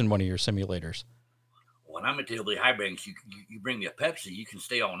and race in one of your simulators? when I'm at the Hillbilly High Banks, you bring me a Pepsi, you can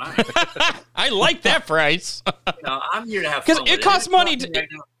stay all night. I like that price. I'm here to have fun. Because it costs money.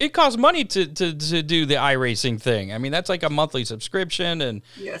 It costs money to do the iRacing thing. I mean, that's like a monthly subscription, and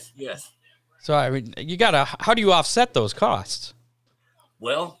yes. So I mean, you gotta. How do you offset those costs?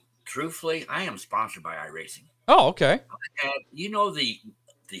 Well, truthfully, I am sponsored by iRacing. Oh, okay. And you know the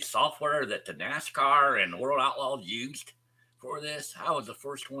software that the NASCAR and World Outlaws used for this? I was the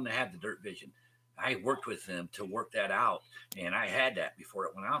first one to have the Dirt Vision. I worked with them to work that out, and I had that before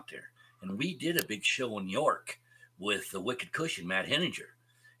it went out there. And we did a big show in York with the Wicked Cushion, Matt Henninger.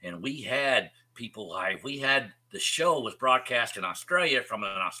 And we had people live. We had the show was broadcast in Australia from an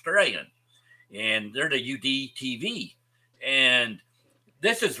Australian, and they're the UD TV. And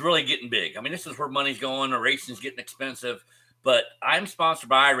this is really getting big. I mean, this is where money's going. The racing's getting expensive. But I'm sponsored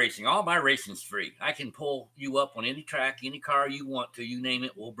by iRacing. All my racing's free. I can pull you up on any track, any car you want to. You name it,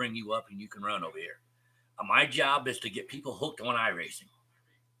 we'll bring you up and you can run over here. My job is to get people hooked on iRacing.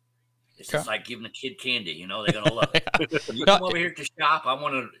 It's just like giving a kid candy. You know, they're going to love it. You come over here to shop. I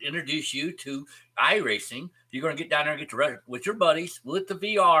want to introduce you to iRacing. You're going to get down there and get to run with your buddies with the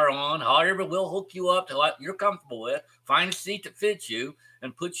VR on. However, we'll hook you up to what you're comfortable with. Find a seat that fits you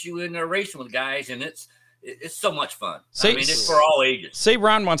and put you in there racing with guys. And it's so much fun. I mean, it's for all ages. Say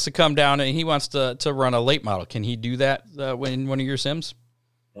Ron wants to come down and he wants to run a late model. Can he do that in one of your sims?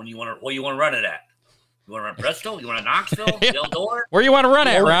 Where you want to run it at? You want to run Bristol? You want to Knoxville? Del-Dor? Where you want to run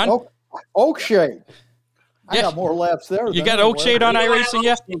at, Ron? Oakshade. I got more laps there. You got Oakshade on iRacing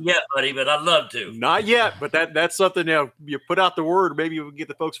yet? Yeah, buddy, but I'd love to. Not yet, but that's something. You put out the word. Maybe we can get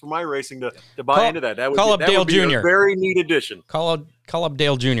the folks from iRacing to buy into that. That would call up Dale Jr. A very neat addition. Call up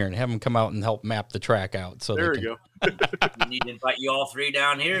Dale Jr. and have him come out and help map the track out. So there you go. We need to invite you all three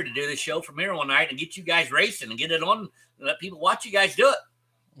down here to do the show from here one night and get you guys racing and get it on and let people watch you guys do it.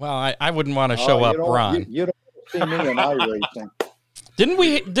 Well, I wouldn't want to show up, Ron. You don't see me in iRacing. Didn't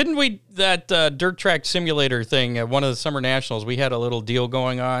we that dirt track simulator thing at one of the Summer Nationals? We had a little deal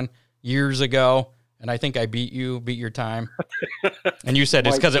going on years ago, and I think I beat your time. And you said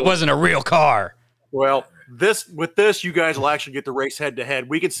it's because it wasn't a real car. Well, with this, you guys will actually get to race head to head.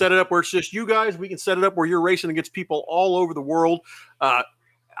 We can set it up where it's just you guys. We can set it up where you're racing against people all over the world. I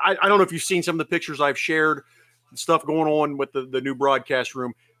don't know if you've seen some of the pictures I've shared, stuff going on with the new broadcast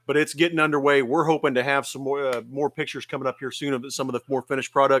room. But it's getting underway. We're hoping to have some more pictures coming up here soon of some of the more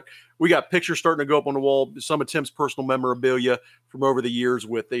finished product. We got pictures starting to go up on the wall. Some of Tim's personal memorabilia from over the years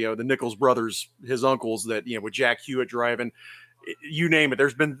with the Nichols brothers, his uncles that with Jack Hewitt driving. You name it.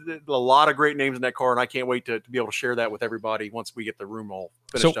 There's been a lot of great names in that car, and I can't wait to be able to share that with everybody once we get the room all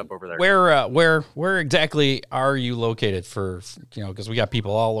finished up over there. Where exactly are you located for? Because we got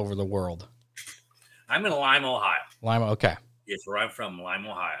people all over the world. I'm in Lime, Ohio. Lima, okay. It's where I'm from, Lime,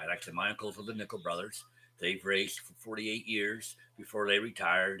 Ohio. Actually, my uncles are the Nickel brothers. They've raced for 48 years before they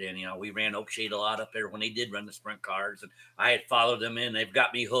retired. And, we ran Oakshade a lot up there when they did run the sprint cars. And I had followed them in. They've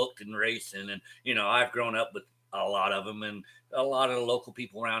got me hooked in racing. And, I've grown up with a lot of them and a lot of the local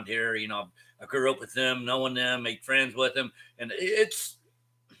people around here. I grew up with them, knowing them, made friends with them. And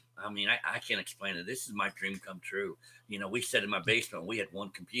I can't explain it. This is my dream come true. We sat in my basement. We had one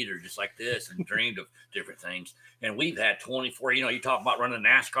computer just like this and dreamed of different things. And we've had 24, you talk about running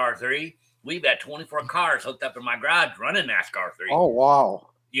NASCAR 3. We've had 24 cars hooked up in my garage running NASCAR 3. Oh, wow.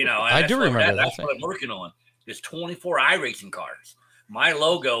 And I do remember that. That's what I'm working on. It's 24 iRacing cars. My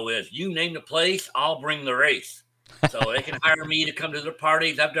logo is, you name the place, I'll bring the race. So they can hire me to come to their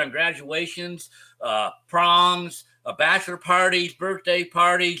parties. I've done graduations, proms, bachelor parties, birthday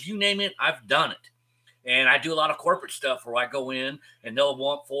parties, you name it, I've done it. And I do a lot of corporate stuff where I go in and they'll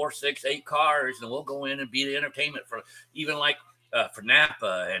want 4, 6, 8 cars, and we'll go in and be the entertainment for even for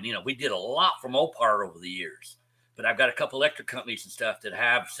Napa. And, we did a lot from Opar over the years. But I've got a couple electric companies and stuff that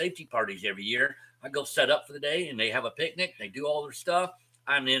have safety parties every year. I go set up for the day and they have a picnic. They do all their stuff.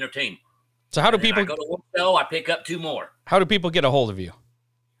 I'm the entertainment. So how do people I go to one show, I pick up 2 more. How do people get a hold of you?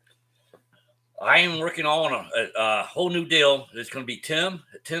 I am working on a whole new deal. It's going to be Tim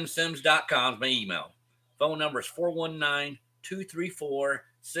at timsims.com is my email. Phone number is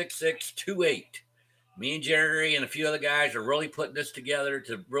 419-234-6628. Me and Jerry and a few other guys are really putting this together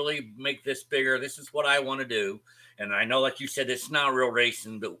to really make this bigger. This is what I want to do. And I know, like you said, it's not real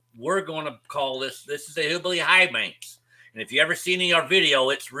racing, but we're going to call this is the Hillbilly High Banks. And if you ever seen any of our video,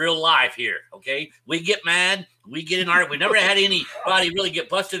 it's real life here, okay? We get mad. We get in we never had anybody really get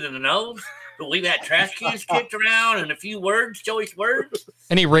busted in the nose. But we've had trash cans kicked around and a few choice words.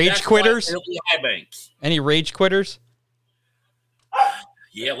 Any rage quitters? Any rage quitters?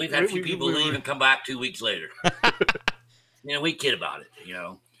 Yeah, we've had a few people leave and come back 2 weeks later. We kid about it,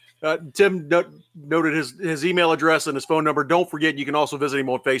 Tim noted his email address and his phone number. Don't forget, you can also visit him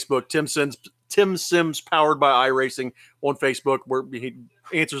on Facebook. Tim Sims Powered by iRacing on Facebook, where he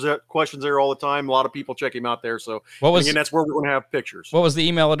answers questions there all the time. A lot of people check him out there. So again, that's where we're going to have pictures. What was the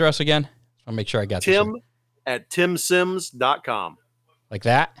email address again? I'll make sure I got Tim at timsims.com. Like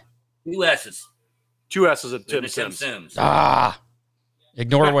that? 2 S's. 2 S's at Tim Sims.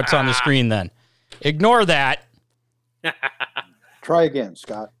 Ignore what's on the screen then. Ignore that. Try again,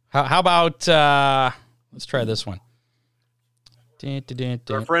 Scott. How about let's try this one.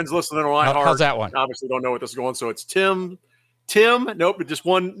 Our friends listening on iHeart, how's that one? Obviously don't know what this is going. So it's Tim. Nope, just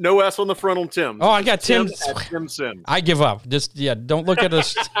one, no S on the front on Tim. Oh, I got Tim. Tim Sims. I give up. Just don't look at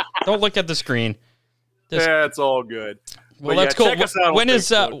this. Don't look at the screen. That's all good. Well, that's cool.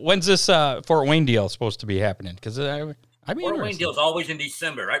 When's this Fort Wayne deal supposed to be happening? Because Fort Wayne deal is always in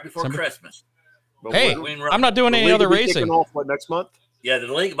December, right before Christmas. But hey, I'm not doing any other racing. Off, next month? Yeah,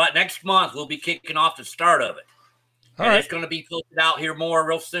 the league. But next month we'll be kicking off the start of it. All right. It's going to be posted out here more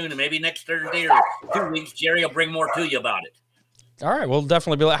real soon, and maybe next Thursday or 2 weeks, Jerry will bring more to you about it. All right, we'll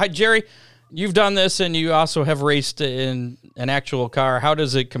definitely be like, hi, Jerry. You've done this, and you also have raced in an actual car. How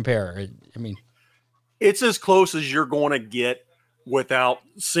does it compare? I mean, it's as close as you're going to get without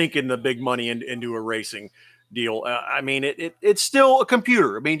sinking the big money into a racing deal. I mean, it's still a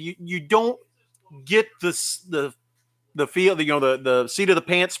computer. I mean, you don't get the feel, the seat of the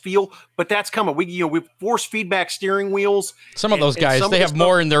pants feel, but that's coming. We force feedback steering wheels. Some of those guys, they have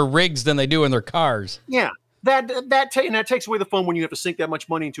more in their rigs than they do in their cars. Yeah, that takes away the fun when you have to sink that much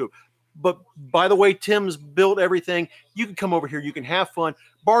money into it. But by the way, Tim's built everything. You can come over here. You can have fun.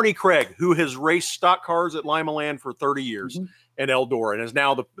 Barney Craig, who has raced stock cars at Lima Land for 30 years at Eldora and is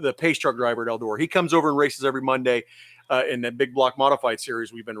now the pace truck driver at Eldora. He comes over and races every Monday in that big block modified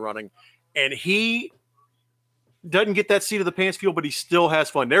series we've been running. And he doesn't get that seat of the pants feel, but he still has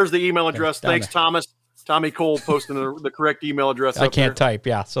fun. There's the email address. Thanks, there. Thomas. Tommy Cole posting the correct email address. I can't type.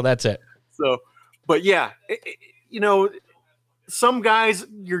 Yeah. So that's it. So, but yeah, some guys,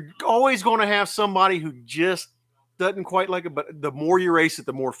 you're always going to have somebody who just doesn't quite like it, but the more you race it,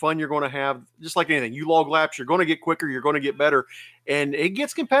 the more fun you're going to have. Just like anything, you log laps, you're going to get quicker, you're going to get better, and it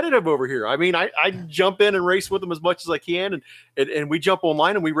gets competitive over here. I mean, I jump in and race with them as much as I can, and we jump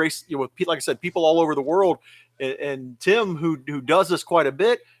online and we race with, like I said, people all over the world. And Tim, who does this quite a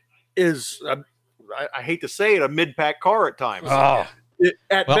bit, is I hate to say it, a mid-pack car at times.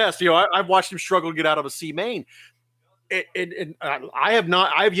 At best, I've watched him struggle to get out of a C main. And I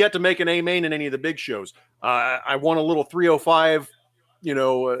have yet to make an A main in any of the big shows. I won a little 305,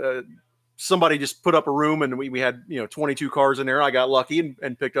 somebody just put up a room and we had, 22 cars in there. I got lucky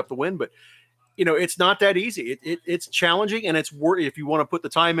and picked up the win, but it's not that easy. It's challenging, and if you want to put the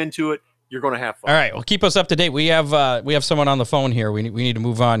time into it, you're going to have fun. All right. Well, keep us up to date. We have someone on the phone here. We need to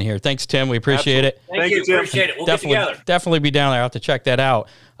move on here. Thanks, Tim. We appreciate it. Thank you, Tim. Appreciate it. We'll get together. Definitely be down there. I'll have to check that out.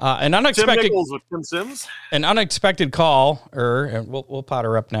 An unexpected Tim Nichols with Tim Sims. An unexpected call, and we'll pot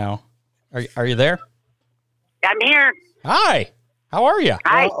her up now. Are you there? I'm here. Hi. How are you?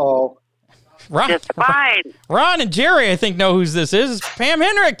 Hi. Uh-oh. Ron, just fine. Ron and Jerry, I think, know who this is. It's Pam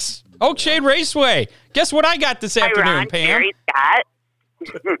Hendricks, Oakshade Raceway. Guess what I got this afternoon, Ron, Pam? Jerry, Scott.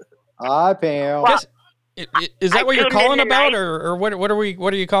 Hi, Pam. Well, is that what you're calling about, or what are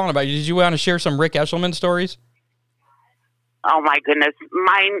you calling about? Did you want to share some Rick Eshelman stories? Oh my goodness,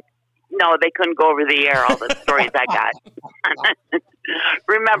 mine. No, they couldn't go over the air. All the stories I got.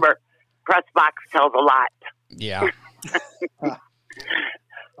 Remember, press box tells a lot. Yeah.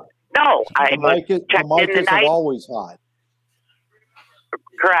 No, I the mic checked in is tonight. Always hot.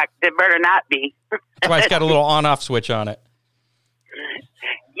 Correct. It better not be. That's why it's got a little on-off switch on it.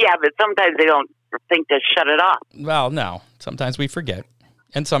 Yeah, but sometimes they don't think to shut it off. Well, no. Sometimes we forget.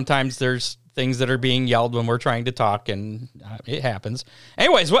 And sometimes there's things that are being yelled when we're trying to talk, and it happens.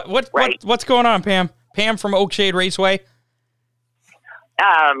 Anyways, what's going on, Pam? Pam from Oakshade Raceway?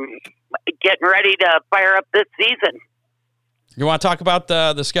 Getting ready to fire up this season. You want to talk about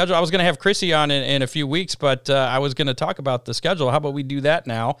the schedule? I was going to have Chrissy on in a few weeks, but I was going to talk about the schedule. How about we do that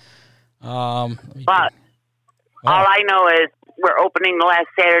now? But all I know is we're opening the last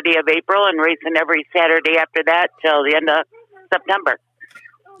Saturday of April and racing every Saturday after that till the end of September.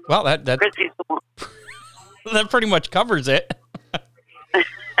 Well, that pretty much covers it.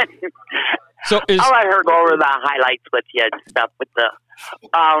 So I'll let her go over the highlights with you and stuff. With the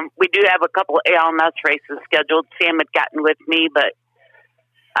we do have a couple of ALMS races scheduled. Sam had gotten with me, but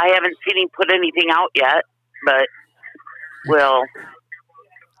I haven't seen him put anything out yet. But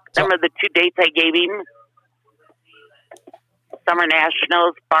some of the 2 dates I gave him: Summer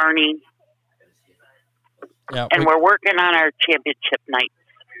Nationals, Barney, and we're working on our championship night.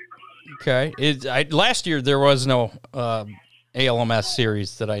 Okay. Last year there was no ALMS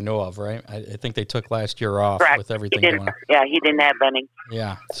series that I know of, right? I think they took last year off Correct. with everything going on. Yeah, he didn't have any.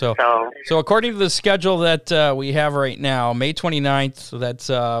 Yeah. So according to the schedule that we have right now, May 29th, so that's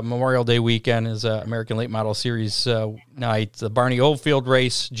Memorial Day weekend, is American Late Model Series night. The Barney Oldfield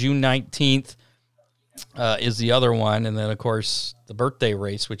race, June 19th, is the other one. And then, of course, the birthday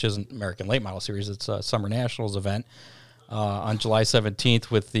race, which isn't American Late Model Series. It's a Summer Nationals event on July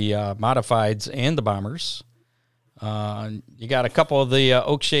 17th with the Modifieds and the Bombers. You got a couple of the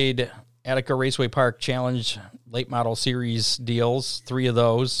Oakshade Attica Raceway Park Challenge Late Model Series deals, 3 of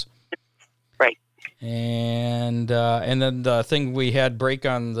those. Right. And then the thing we had break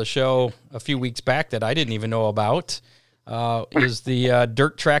on the show a few weeks back that I didn't even know about is the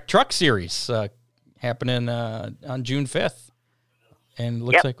Dirt Track Truck Series happening on June 5th. And it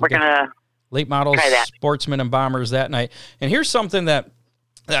looks like we're going to late models, sportsmen, and bombers that night. And here's something that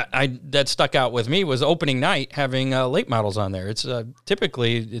stuck out with me was opening night having late models on there. It's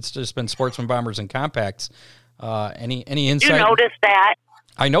typically it's just been sportsmen, bombers, and compacts. Any insight? Did you notice that?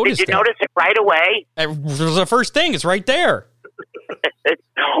 I noticed. Did you notice it right away? It was the first thing. It's right there.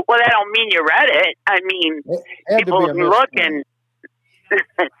 Well, that don't mean you read it. I mean, people look and.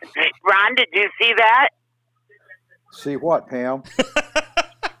 Ron, did you see that? See what, Pam?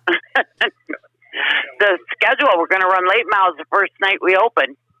 The schedule. We're going to run late models the first night we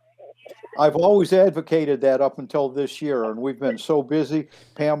open. I've always advocated that up until this year, and we've been so busy.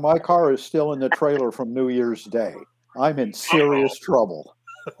 Pam, my car is still in the trailer from New Year's Day. I'm in serious trouble.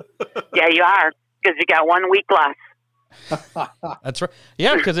 Yeah, you are, because you got 1 week left. That's right.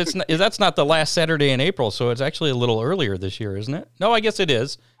 Yeah, because that's not the last Saturday in April, so it's actually a little earlier this year, isn't it? No, I guess it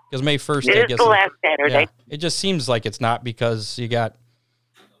is, because May 1st. It is the last Saturday. Yeah, it just seems like it's not because you got.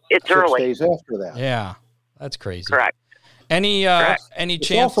 It's 6 early. days after that. Yeah, that's crazy. Correct. Any It's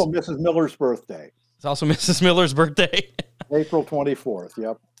chance? also Mrs. Miller's birthday. It's also Mrs. Miller's birthday. April 24th.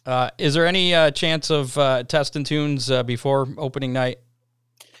 Yep. Is there any chance of test and tunes before opening night?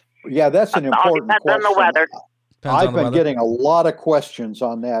 Yeah, that's an important depends question. on the weather. I've been getting a lot of questions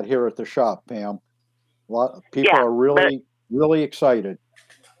on that here at the shop, Pam. A lot of people are really excited.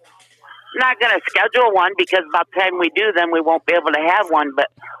 I'm not going to schedule one because by the time we do, then we won't be able to have one. But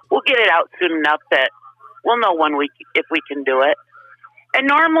we'll get it out soon enough that we'll know if we can do it. And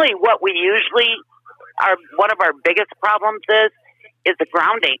normally, what we usually one of our biggest problems is the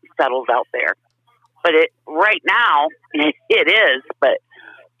ground ain't settled out there. But right now it is. But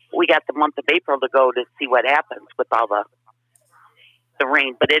we got the month of April to go to see what happens with all the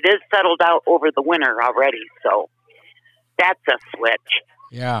rain. But it is settled out over the winter already, so that's a switch.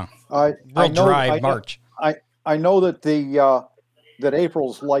 Yeah, I know, dry March. I know that that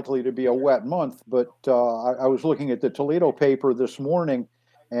April's likely to be a wet month, but I was looking at the Toledo paper this morning,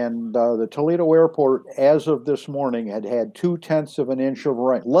 and the Toledo airport, as of this morning, had 0.2 of an inch of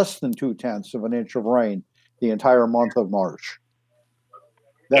rain, less than 0.2 of an inch of rain, the entire month of March.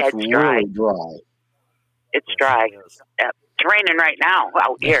 That's really dry. It's dry. It's raining right now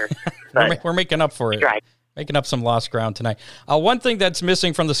out here. We're making up for it. Dry. Making up some lost ground tonight. One thing that's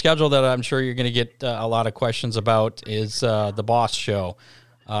missing from the schedule that I'm sure you're going to get a lot of questions about is the Boss Show.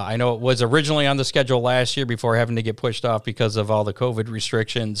 I know it was originally on the schedule last year before having to get pushed off because of all the COVID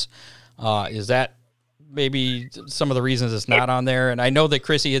restrictions. Is that maybe some of the reasons it's not on there? And I know that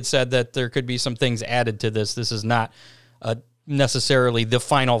Chrissy had said that there could be some things added to this. This is not necessarily the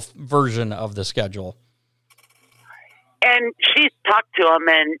final version of the schedule. And she's talked to him,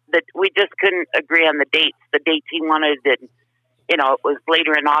 and that we just couldn't agree on the dates. The dates he wanted, and it was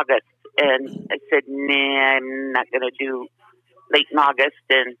later in August. And I said, nah, I'm not going to do late in August.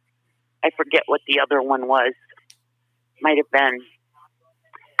 And I forget what the other one was. Might have been,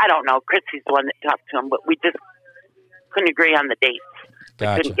 I don't know. Chrissy's the one that talked to him, but we just couldn't agree on the dates.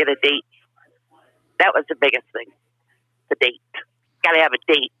 Gotcha. We couldn't get a date. That was the biggest thing. The date. Got to have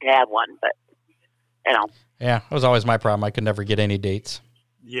a date to have one, but Yeah, that was always my problem. I could never get any dates.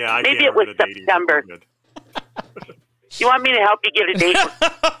 Yeah, maybe it was September. You want me to help you get a date,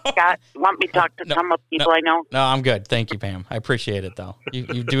 Scott? You want me to talk to some of the people I know? No, I'm good. Thank you, Pam. I appreciate it, though.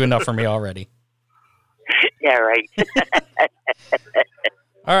 You do enough for me already. Yeah, right.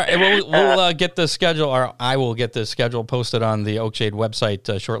 All right, we'll get the schedule, or I will get the schedule posted on the Oakshade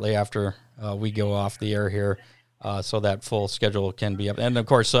website shortly after we go off the air here, so that full schedule can be up. And, of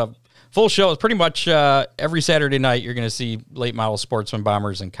course, full show is pretty much every Saturday night. You're going to see late model sportsmen,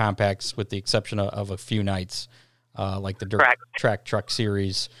 bombers, and compacts, with the exception of a few nights, like the Dirt Track Truck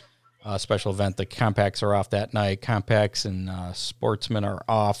Series special event. The compacts are off that night. Compacts and sportsmen are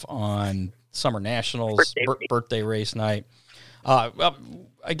off on Summer Nationals birthday race night. Well,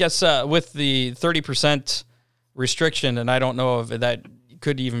 I guess with the 30% restriction, and I don't know if that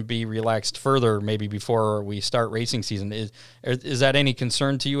could even be relaxed further, maybe before we start racing season. Is that any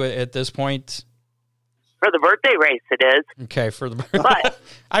concern to you at this point? For the birthday race, it is. Okay, for the but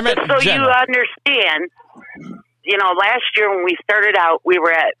I meant so general. you understand. Last year when we started out, we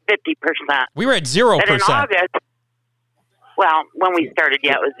were at 50%. We were at 0%. And in August, well, when we started, it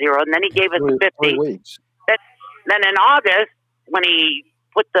was 0, and then he gave us 50. 3 weeks. Then in August, when he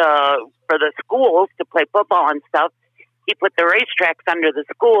put for the schools to play football and stuff, he put the racetracks under the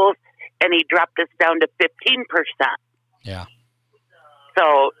schools, and he dropped us down to 15%. Yeah.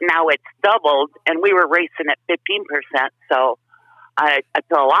 So now it's doubled, and we were racing at 15%. So I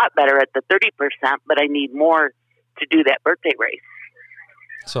feel a lot better at the 30%, but I need more to do that birthday race.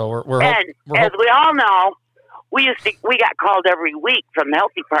 So we're as we all know, we got called every week from the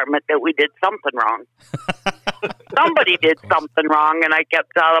health department that we did something wrong. Somebody did something wrong, and I kept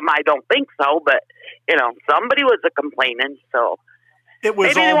telling them I don't think so, but somebody was complaining. So it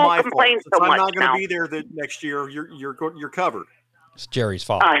was maybe all they won't my complain fault. so I'm much not going now. to be there the next year. You're covered. It's Jerry's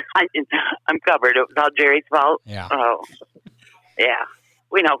fault. I'm covered. It was all Jerry's fault. Yeah. Oh, yeah.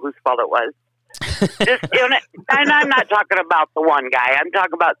 We know whose fault it was. And I'm not talking about the one guy. I'm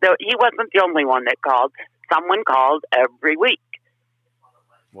talking about he wasn't the only one that called. Someone called every week.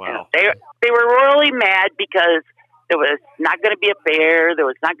 Wow. They were really mad because there was not going to be a fair. There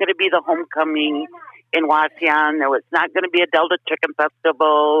was not going to be the homecoming in Wasion. There was not going to be a Delta Chicken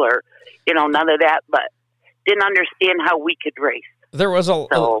Festival or, none of that, but didn't understand how we could race. There was a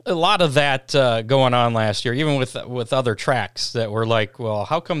lot of that going on last year, even with other tracks that were like, well,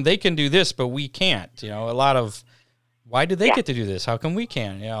 how come they can do this, but we can't? A lot of, why do they get to do this? How come we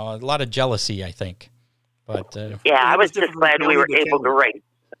can't? A lot of jealousy, I think. But I was just glad we were able to race.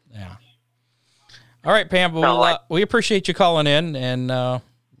 Yeah. All right, Pam. We appreciate you calling in, and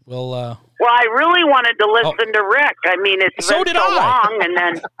we'll. Well, I really wanted to listen to Rick. I mean, it's been so long, and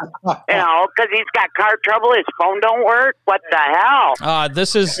then because he's got car trouble, his phone don't work. What the hell?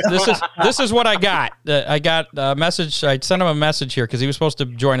 This is what I got. I got a message. I sent him a message here because he was supposed to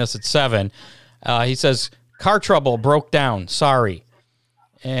join us at 7. He says car trouble, broke down. Sorry.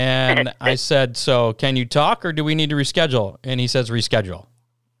 And I said, so can you talk or do we need to reschedule? And he says reschedule.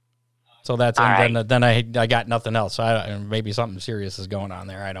 So that's then I got nothing else. So maybe something serious is going on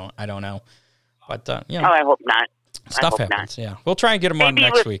there. I don't know. But Oh, I hope not. Stuff happens. Not. Yeah, we'll try and get him on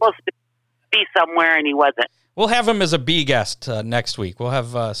next week. He was supposed to be somewhere and he wasn't. We'll have him as a B guest next week. We'll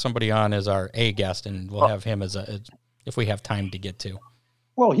have somebody on as our A guest, and we'll have him as if we have time to get to.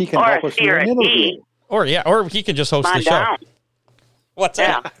 Well, he can help us do an interview. Or he can just host the show. Down. What's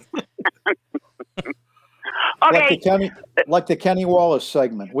that? Okay. Like the Kenny Wallace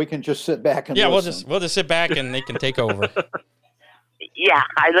segment. We can just sit back and listen. we'll just sit back and they can take over. Yeah,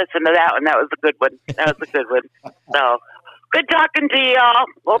 I listened to that one. That was a good one. So, good talking to you all.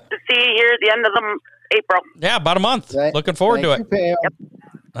 Hope to see you here at the end of April. Yeah, about a month. Looking forward to it. You, Pam. Yep.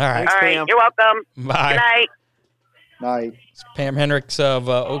 All right. All right. Pam. You're welcome. Bye. Good night. Night. It's Pam Hendricks of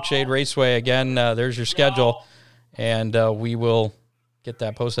Oakshade Raceway. Again, there's your schedule, and we will get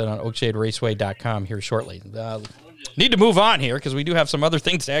that posted on oakshaderaceway.com here shortly. Need to move on here because we do have some other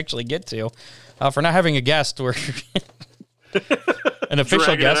things to actually get to. For not having a guest, we're an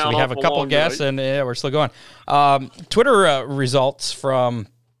official guest. We have a couple guests, and we're still going. Twitter results from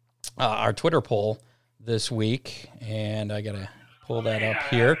our Twitter poll this week, and I got to pull that up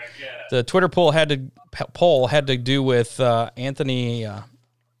here. The Twitter poll had to do with Hunter Anthony,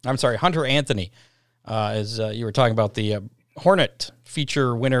 as you were talking about the Hornet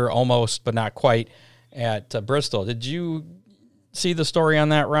feature winner almost, but not quite at Bristol. Did you see the story on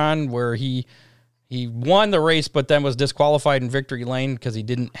that, Ron, where he won the race, but then was disqualified in victory lane because he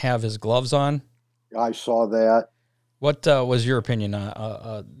didn't have his gloves on? I saw that. What was your opinion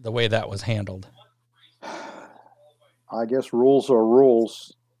on the way that was handled? I guess rules are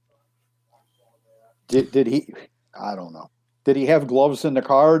rules. Did he? I don't know. Did he have gloves in the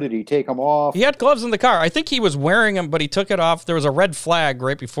car? Did he take them off? He had gloves in the car. I think he was wearing them, but he took it off. There was a red flag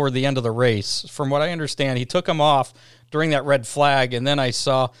right before the end of the race. From what I understand, he took them off during that red flag, and then I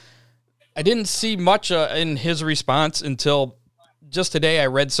didn't see much in his response until just today. I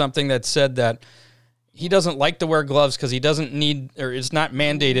read something that said that he doesn't like to wear gloves because he doesn't need, or it's not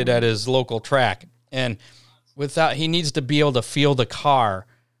mandated at his local track. And he needs to be able to feel the car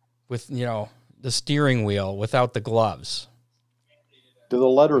with, the steering wheel without the gloves. Do the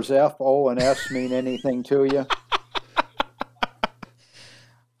letters F, O, and S mean anything to you?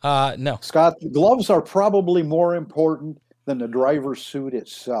 No. Scott, the gloves are probably more important than the driver's suit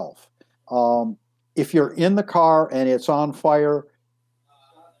itself. if you're in the car and it's on fire,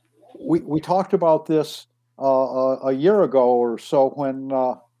 we talked about this a year ago or so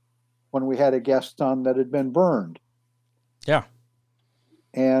when we had a guest on that had been burned. Yeah.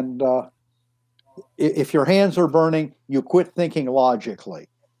 And if your hands are burning, you quit thinking logically.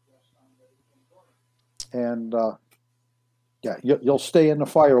 And you'll stay in the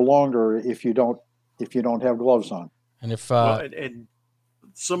fire longer if you don't have gloves on. And if and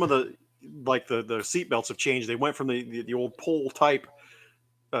some of the seat belts have changed. They went from the old pole type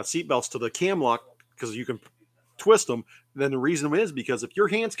seat belts to the cam lock because you can twist them. Then the reason is because if your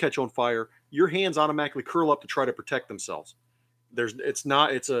hands catch on fire, your hands automatically curl up to try to protect themselves.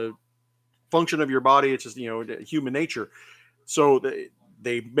 It's a function of your body. It's just, human nature. So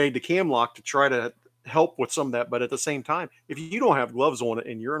they made the cam lock to try to help with some of that. But at the same time, if you don't have gloves on it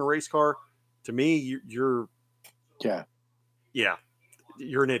and you're in a race car, to me, you're an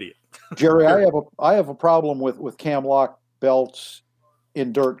idiot. Jerry, I have a problem with cam lock belts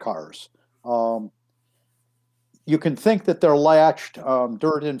in dirt cars. You can think that they're latched.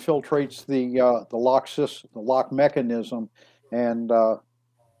 Dirt infiltrates the lock mechanism, and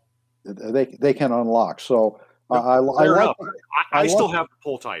they can unlock. So I still have the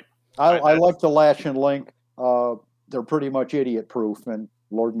pull type. I like the latch and link. They're pretty much idiot proof, and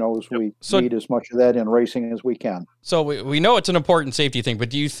Lord knows we need as much of that in racing as we can. So we know it's an important safety thing, but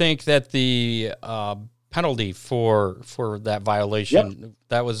do you think that the penalty for that violation,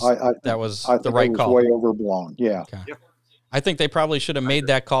 that was the right call? Way overblown. Yeah. Okay. Yep. I think they probably should have made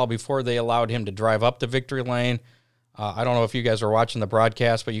that call before they allowed him to drive up the victory lane. I don't know if you guys were watching the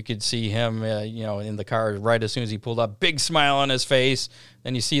broadcast, but you could see him, in the car right as soon as he pulled up, big smile on his face.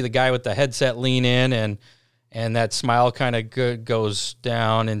 Then you see the guy with the headset lean in, and that smile kind of goes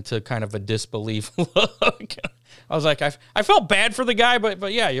down into kind of a disbelief look. I was like, I felt bad for the guy,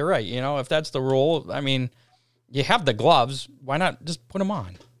 but yeah, you're right. If that's the rule, I mean, you have the gloves. Why not just put them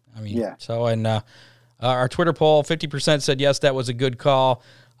on? I mean, yeah. So, and our Twitter poll, 50% said, yes, that was a good call.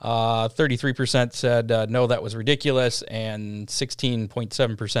 33% said, no, that was ridiculous. And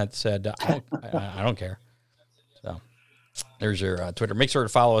 16.7% said, I don't care. So there's your Twitter. Make sure to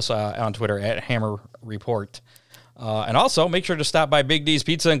follow us on Twitter at Hammer Report. And also make sure to stop by Big D's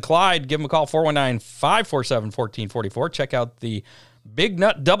Pizza in Clyde. Give them a call, 419-547-1444. Check out the Big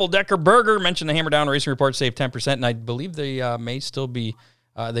Nut Double Decker Burger. Mention the Hammer Down Racing Report, save 10%. And I believe they may still be,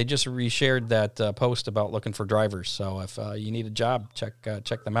 they just reshared that post about looking for drivers. So if you need a job, check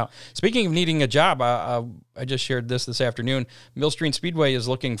them out. Speaking of needing a job, I just shared this afternoon. Millstream Speedway is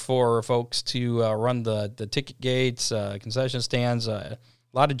looking for folks to run the ticket gates, concession stands, a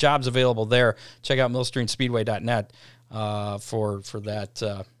lot of jobs available there. Check out millstreamspeedway.net for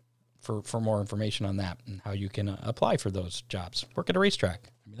that, for more information on that and how you can apply for those jobs. Work at a racetrack.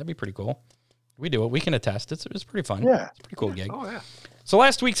 I mean, that'd be pretty cool. We do it. We can attest. It's pretty fun. Yeah. It's a pretty cool gig. Oh, yeah. So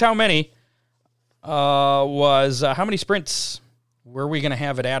last week's How Many was how many sprints were we going to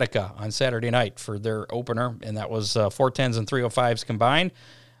have at Attica on Saturday night for their opener? And that was 410s and 305s combined.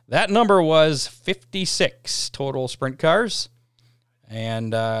 That number was 56 total sprint cars.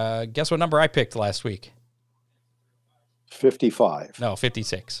 And guess what number I picked last week? 55. No,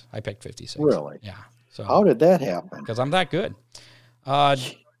 56. I picked 56. Really? Yeah. So how did that happen? Because I'm that good.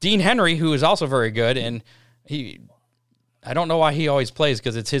 Dean Henry, who is also very good, and I don't know why he always plays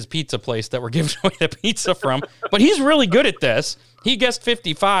because it's his pizza place that we're giving away the pizza from, but he's really good at this. He guessed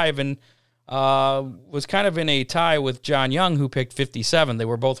 55 and was kind of in a tie with John Young, who picked 57. They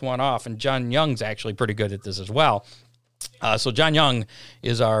were both one off, and John Young's actually pretty good at this as well. So John Young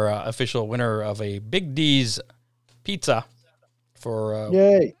is our official winner of a Big D's pizza for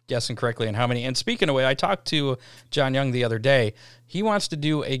guessing correctly and how many. And speaking of which, I talked to John Young the other day. He wants to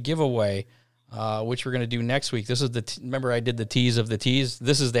do a giveaway, which we're going to do next week. This is remember I did the tease of the tease?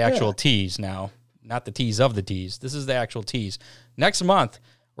 This is the actual tease now, not the tease of the tease. This is the actual tease. Next month,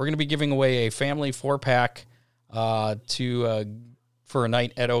 we're going to be giving away a family 4-pack for a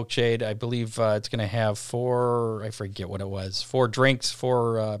night at Oakshade. I believe it's going to have 4 drinks,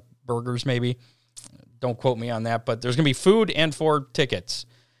 4 burgers maybe. Don't quote me on that, but there's going to be food and 4 tickets.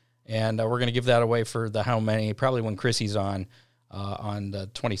 And we're going to give that away for the How Many, probably when Chrissy's on the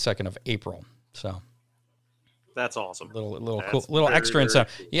 22nd of April. So that's awesome. Little cool, little extra and stuff.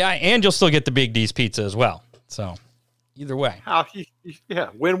 Yeah, and you'll still get the Big D's pizza as well. So either way.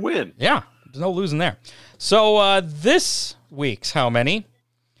 Win-win. Yeah, there's no losing there. So this week's How Many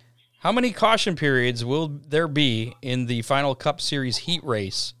caution periods will there be in the final Cup Series heat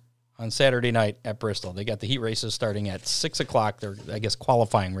race on Saturday night at Bristol? They got the heat races starting at 6 o'clock. They're, I guess,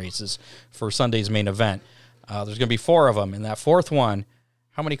 qualifying races for Sunday's main event. There's going to be 4 of them. In that 4th one,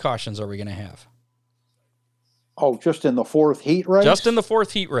 how many cautions are we going to have? Oh, just in the fourth heat race? Just in the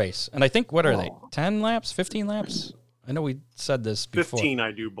fourth heat race. And I think, what are they, 10 laps, 15 laps? I know we said this before. 15,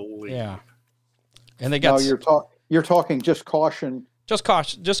 I do believe. Yeah. And they got... No, you're talking just caution. Just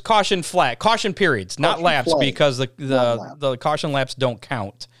caution flat. Caution periods, not laps, because the caution laps don't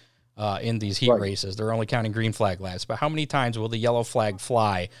count in these heat races. They're only counting green flag laps. But how many times will the yellow flag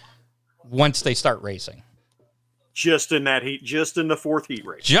fly once they start racing? Just in that heat, just in the fourth heat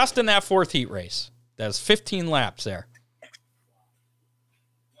race. Just in that fourth heat race. That's 15 laps there.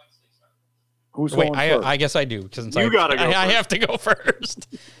 Who's going first? I guess I do. Because you got to go first. I have to go first.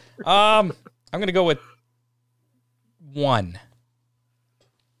 I'm going to go with 1.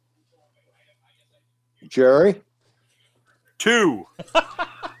 Jerry? 2.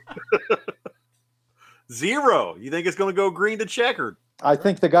 0. You think it's going to go green to checkered? I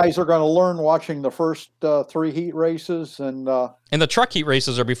think the guys are going to learn watching the first 3 heat races. And the truck heat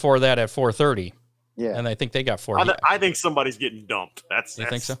races are before that at 4:30. Yeah. And I think they got 4. I think somebody's getting dumped. You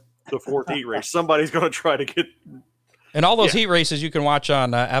think so? The fourth heat race. Somebody's going to try to get... And all those heat races you can watch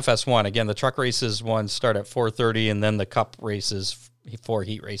on FS1. Again, the truck races ones start at 4:30, and then the cup races, 4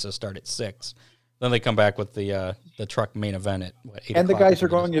 heat races, start at 6. Then they come back with the truck main event at 8 And the guys are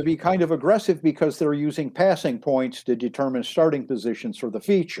going to be kind of aggressive because they're using passing points to determine starting positions for the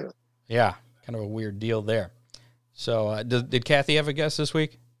feature. Yeah, kind of a weird deal there. So did Kathy have a guess this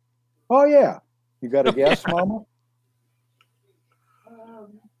week? Oh, yeah. You got a guess, Mama?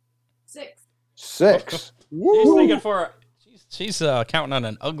 6. 6. She's thinking for... She's counting on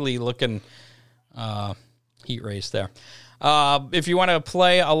an ugly-looking heat race there. If you want to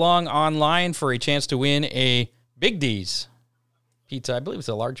play along online for a chance to win a Big D's pizza, I believe it's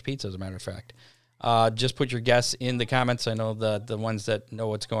a large pizza, as a matter of fact, just put your guess in the comments. I know the ones that know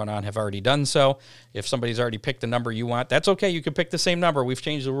what's going on have already done so. If somebody's already picked the number you want, that's okay. You can pick the same number. We've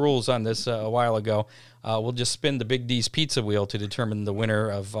changed the rules on this a while ago. We'll just spin the Big D's pizza wheel to determine the winner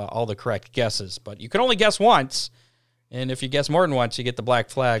of all the correct guesses. But you can only guess once. And if you guess more than once, you get the black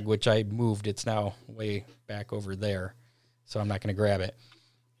flag, which I moved. It's now way back over there. So I'm not going to grab it.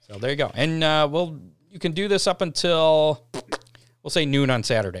 So there you go. And you can do this up until, we'll say, noon on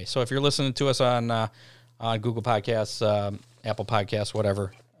Saturday. So if you're listening to us on Google Podcasts, Apple Podcasts,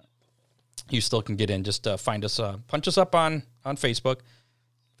 whatever, you still can get in. Just find us, punch us up on Facebook,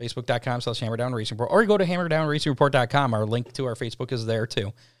 facebook.com/HammerDown Racing Report, or you go to HammerDownRacingReport.com. Our link to our Facebook is there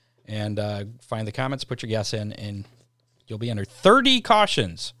too. And find the comments, put your guess in, and you'll be under 30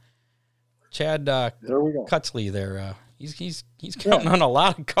 cautions. Chad Cutsley there. He's counting on a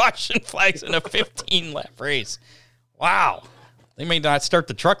lot of caution flags in a 15-lap race. Wow. They may not start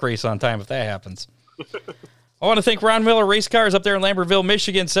the truck race on time if that happens. I want to thank Ron Miller Race Cars up there in Lambertville,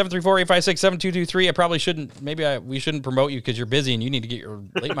 Michigan, 734-856-7223. I probably shouldn't, we shouldn't promote you because you're busy and you need to get your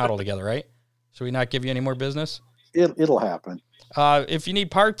late model together, right? Should we not give you any more business? It'll happen. If you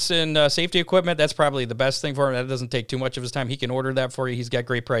need parts and safety equipment, that's probably the best thing for him. That doesn't take too much of his time. He can order that for you. He's got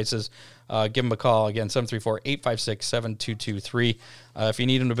great prices. Give him a call. Again, 734-856-7223. If you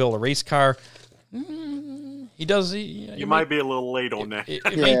need him to build a race car, he does. You might be a little late on that.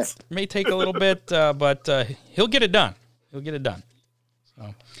 It may take a little bit, but he'll get it done. He'll get it done.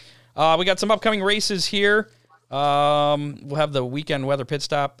 So, we got some upcoming races here. We'll have the weekend weather pit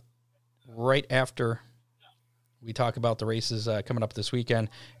stop right after we talk about the races coming up this weekend,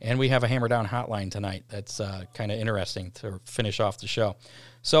 and we have a Hammer Down hotline tonight. That's kind of interesting to finish off the show.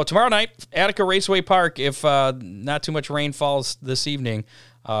 So tomorrow night, Attica Raceway Park, if not too much rain falls this evening,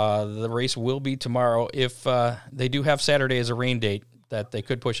 the race will be tomorrow. If they do have Saturday as a rain date that they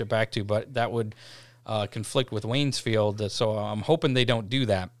could push it back to, but that would conflict with Waynesfield, so I'm hoping they don't do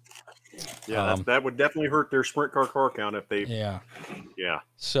that. Yeah, that would definitely hurt their sprint car count if they. Yeah.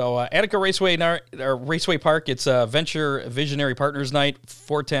 So Attica Raceway, Raceway Park, it's Venture Visionary Partners Night,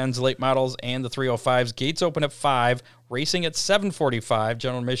 410s, late models, and the 305s. Gates open at 5, racing at 7:45.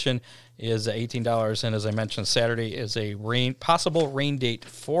 General admission is $18, and as I mentioned, Saturday is a possible rain date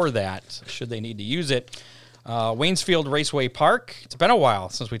for that, should they need to use it. Waynesfield Raceway Park, it's been a while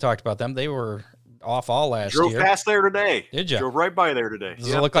since we talked about them. They were off all last year. Drove past there today. Did you? Drove right by there today.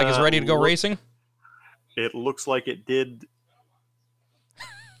 Does it look like it's ready to go racing? It looks like it did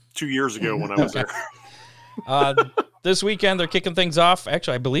 2 years ago when I was there. This weekend they're kicking things off.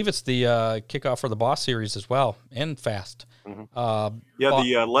 Actually, I believe it's the kickoff for the Boss Series as well, and Fast.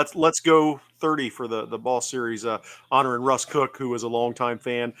 Mm-hmm. Let's Go 30 for the Boss Series, honoring Russ Cook, who was a longtime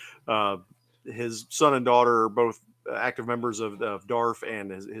fan. His son and daughter are both active members of DARF,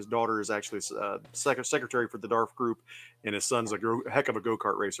 and his daughter is actually secretary for the DARF group, and his son's a heck of a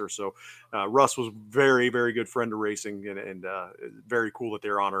go-kart racer. So Russ was very, very good friend of racing, and very cool that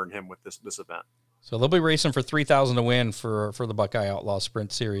they're honoring him with this event. So they'll be racing for $3,000 to win for the Buckeye Outlaw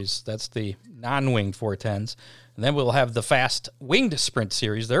Sprint Series. That's the non-winged 410s. And then we'll have the fast winged Sprint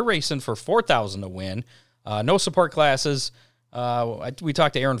Series. They're racing for $4,000 to win. No support classes. We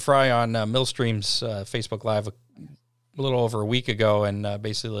talked to Aaron Fry on Millstream's Facebook Live a little over a week ago, and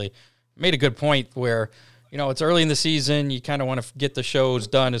basically made a good point where, it's early in the season. You kind of want to get the shows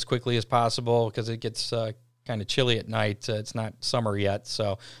done as quickly as possible because it gets kind of chilly at night. It's not summer yet,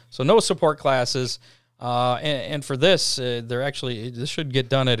 so no support classes. And for this, this should get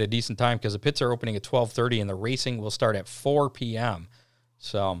done at a decent time because the pits are opening at 12:30 and the racing will start at 4 p.m.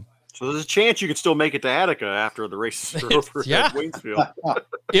 So there's a chance you could still make it to Attica after the races are over at Waynesfield.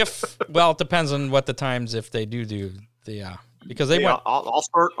 It depends on what the times, if they do the because they went.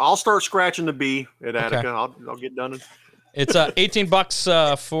 I'll start scratching the B at Attica. Okay. I'll get done. It's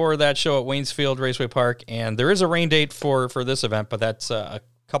 $18 for that show at Waynesfield Raceway Park, and there is a rain date for this event, but that's a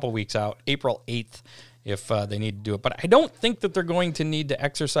couple weeks out, April 8th, if they need to do it. But I don't think that they're going to need to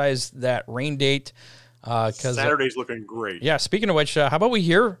exercise that rain date. Because Saturday's looking great. Yeah, speaking of which, how about we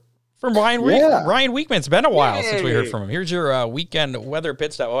hear from Ryan Weekman? It's been a while since we heard from him. Here's your weekend weather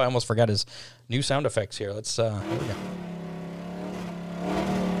pit stop. Oh, I almost forgot his new sound effects here. Let's, here we go.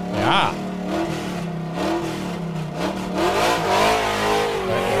 Yeah.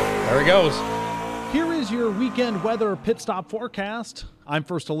 There he goes. Here is your weekend weather pit stop forecast. I'm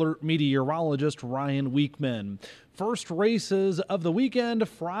First Alert meteorologist Ryan Weekman. First races of the weekend,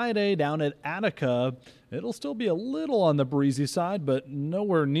 Friday down at Attica. It'll still be a little on the breezy side, but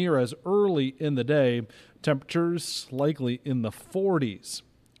nowhere near as early in the day. Temperatures likely in the 40s.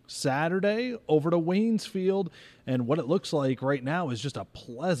 Saturday over to Waynesfield, and what it looks like right now is just a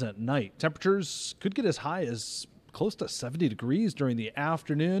pleasant night. Temperatures could get as high as close to 70 degrees during the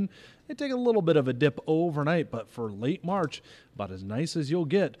afternoon. They take a little bit of a dip overnight, but for late March, about as nice as you'll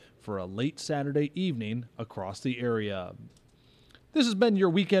get for a late Saturday evening across the area. This has been your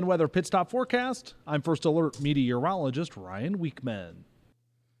weekend weather pit stop forecast. I'm First Alert meteorologist Ryan Weekman.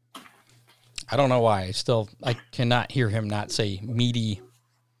 I don't know why. I cannot hear him not say meaty.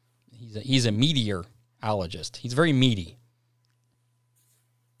 He's a meteorologist. He's very meaty.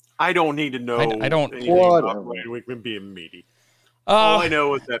 I don't need to know I don't anything about Ryan Weekman being meaty. All I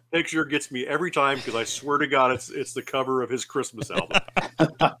know is that picture gets me every time because I swear to God it's the cover of his Christmas album.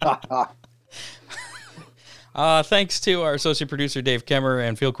 Thanks to our associate producer, Dave Kemmer,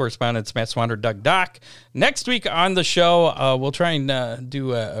 and field correspondents, Matt Swander, Doug Dock. Next week on the show, we'll try and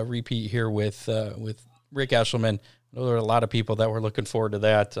do a repeat here with Rick Eshelman. I know there are a lot of people that were looking forward to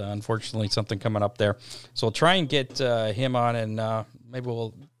that. Unfortunately, something coming up there. So we'll try and get him on, and maybe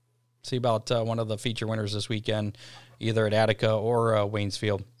we'll see about one of the feature winners this weekend, either at Attica or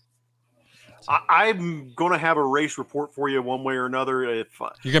Waynesfield. I'm going to have a race report for you one way or another. If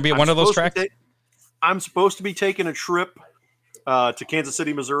you're going to be at one of those tracks? I'm supposed to be taking a trip to Kansas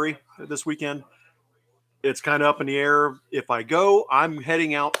City, Missouri this weekend. It's kind of up in the air. If I go, I'm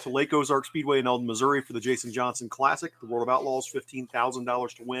heading out to Lake Ozark Speedway in Eldon, Missouri for the Jason Johnson Classic, the World of Outlaws,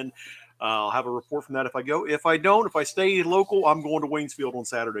 $15,000 to win. I'll have a report from that if I go. If I don't, if I stay local, I'm going to Waynesfield on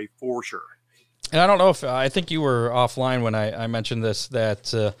Saturday for sure. And I don't know if I think you were offline when I mentioned this,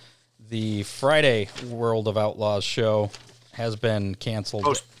 that the Friday World of Outlaws show has been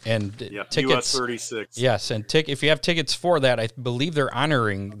canceled. And tickets, US 36. Yes, and if you have tickets for that, I believe they're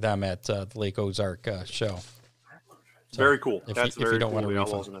honoring them at the Lake Ozark show. So very cool. If you don't want to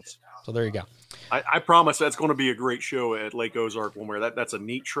refund. So there you go. I promise that's going to be a great show at Lake Ozark one where that's a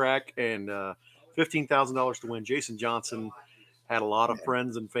neat track, and $15,000 to win. Jason Johnson had a lot of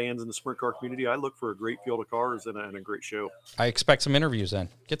friends and fans in the sprint car community. I look for a great field of cars and a great show. I expect some interviews then.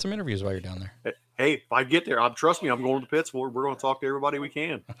 Get some interviews while you're down there. Hey, if I get there, trust me, I'm going to the pits. We're going to talk to everybody we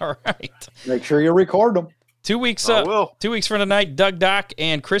can. All right. Make sure you record them. 2 weeks from tonight, Doug Dock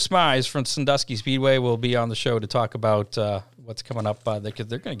and Chris Mize from Sandusky Speedway will be on the show to talk about what's coming up. Because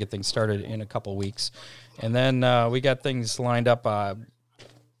they're going to get things started in a couple weeks. And then we got things lined up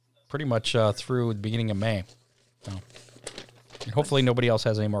pretty much through the beginning of May. So, and hopefully nobody else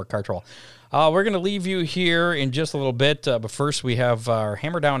has any more car trouble. We're going to leave you here in just a little bit. But first, we have our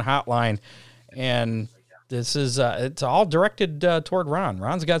Hammer Down Hotline. And this is it's all directed toward Ron.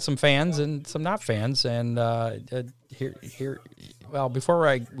 Ron's got some fans and some not fans. And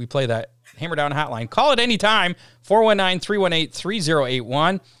before we play that Hammer Down Hotline, call it any time,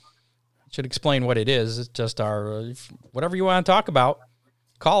 419-318-3081. Should explain what it is. It's just our whatever you want to talk about.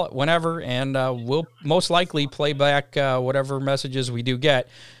 Call it whenever, and we'll most likely play back whatever messages we do get,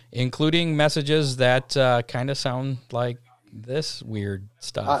 including messages that kind of sound like this weird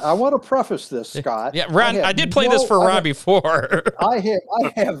stuff. I want to preface this, Scott. Yeah, Ron, I did play this for Ron before. I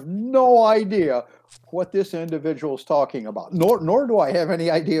have no idea what this individual is talking about. Nor do I have any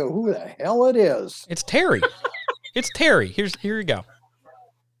idea who the hell it is. It's Terry. It's Terry. Here you go.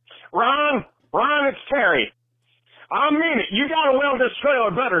 Ron, it's Terry. I mean it. You got to weld this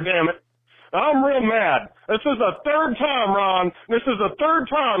trailer better, damn it. I'm real mad. This is the third time, Ron. This is the third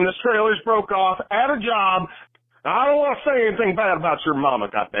time this trailer's broke off at a job. I don't want to say anything bad about your mama,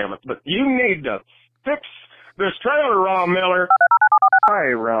 goddammit, but you need to fix this trailer, Ron Miller.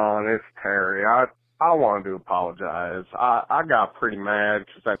 Hey, Ron, it's Terry. I wanted to apologize. I got pretty mad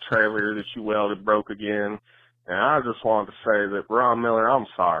because that trailer that you welded broke again, and I just wanted to say that, Ron Miller, I'm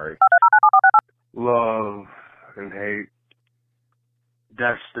sorry. Love and hate,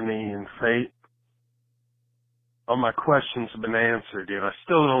 destiny and fate. All my questions have been answered, yet I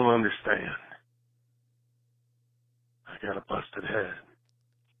still don't understand. I got a busted head.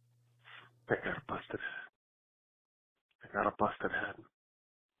 I got a busted head. I got a busted head.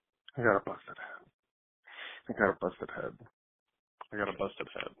 I got a busted head. I got a busted head. I got a busted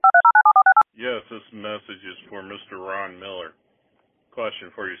head. Yes, this message is for Mr. Ron Miller.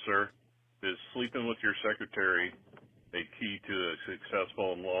 Question for you, sir. Is sleeping with your secretary a key to a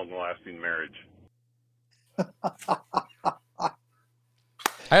successful and long-lasting marriage?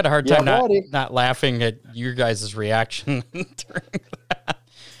 I had a hard time not laughing at your guys' reaction during that.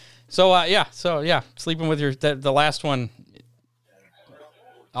 So sleeping with your the last one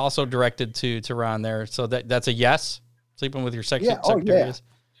also directed to Ron there. So that's a yes. Sleeping with your secretary is.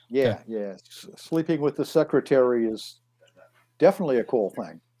 Yeah. Sleeping with the secretary is definitely a cool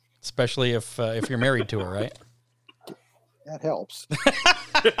thing. Especially if you're married to her, right? That helps.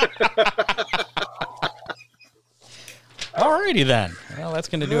 Alrighty then. Well, that's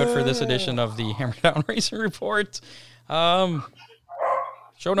going to do it for this edition of the Hammer Down Racing Report. Show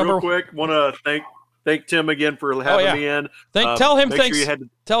number. Real quick, want to thank Tim again for having me in. Tell him thanks. Sure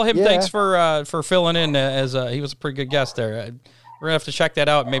Thanks for filling in as he was a pretty good guest there. We're gonna have to check that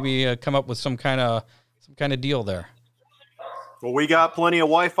out. Maybe come up with some kind of deal there. Well, we got plenty of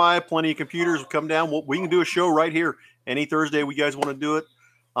Wi-Fi, plenty of computers. Come down. We can do a show right here any Thursday. You guys want to do it?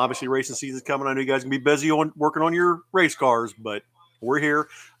 Obviously, racing season's coming. I know you guys can be busy working on your race cars, but we're here.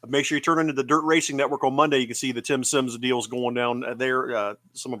 Make sure you turn into the Dirt Racing Network on Monday. You can see the Tim Sims deals going down there.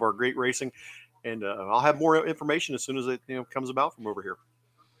 Some of our great racing, and I'll have more information as soon as it comes about from over here.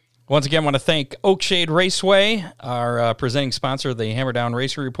 Once again, I want to thank Oakshade Raceway, our presenting sponsor of the Hammer Down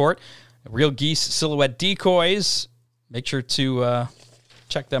Racing Report. Real Geese Silhouette Decoys. Make sure to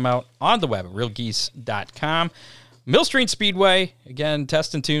check them out on the web at realgeese.com. Millstream Speedway, again,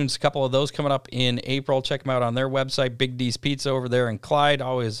 Test and Tunes, a couple of those coming up in April. Check them out on their website. Big D's Pizza over there in Clyde,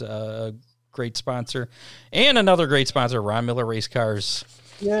 always a great sponsor. And another great sponsor, Ron Miller Race Cars.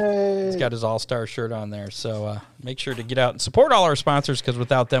 Yay! He's got his all-star shirt on there. So make sure to get out and support all our sponsors, because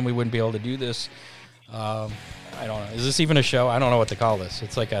without them, we wouldn't be able to do this. I don't know. Is this even a show? I don't know what to call this.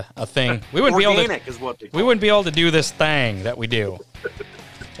 It's like a thing. We wouldn't Organic is what they call we wouldn't be able to do this thing that we do.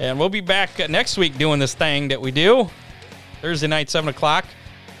 And we'll be back next week doing this thing that we do. Thursday night, 7 o'clock.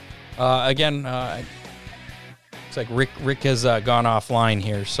 Again, it's like Rick has gone offline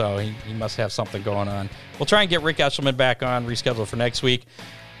here, so he must have something going on. We'll try and get Rick Eshelman back on, rescheduled for next week.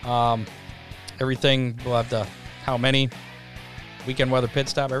 Everything, we'll have the how many, weekend weather pit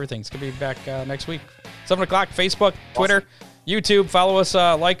stop, everything's going to be back next week. 7 o'clock, Facebook, Twitter, YouTube. Follow us,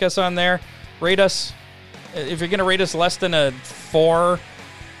 like us on there. Rate us. If you're going to rate us less than a 4,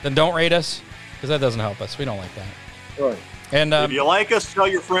 then don't rate us, because that doesn't help us. We don't like that. Right. And if you like us, tell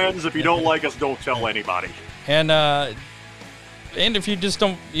your friends. If you don't like us, don't tell anybody. And if you just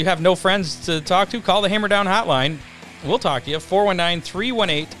you have no friends to talk to, call the Hammer Down hotline. We'll talk to you.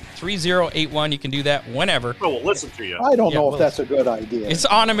 419-318-3081. You can do that whenever. Oh, we'll listen to you. I don't know if that's a good idea. It's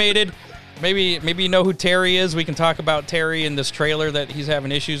automated. Maybe you know who Terry is. We can talk about Terry and this trailer that he's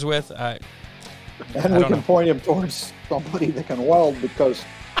having issues with. And we can point him towards somebody that can weld, because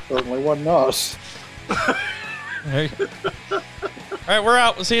certainly wasn't us. All right, we're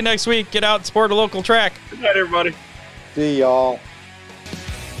out. We'll see you next week. Get out and support a local track. Good night, everybody. See y'all.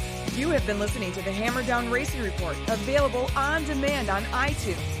 You have been listening to the Hammer Down Racing Report, available on demand on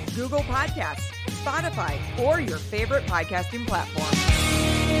iTunes, Google Podcasts, Spotify, or your favorite podcasting platform.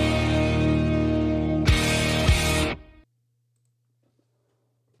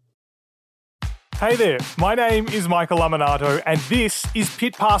 Hey there, my name is Michael Laminato, and this is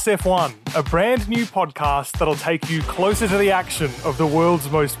Pit Pass F1, a brand new podcast that'll take you closer to the action of the world's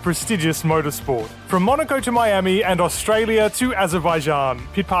most prestigious motorsport. From Monaco to Miami and Australia to Azerbaijan,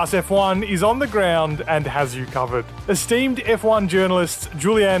 Pit Pass F1 is on the ground and has you covered. Esteemed F1 journalists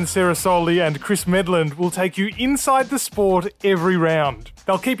Julianne Cerasoli and Chris Medland will take you inside the sport every round.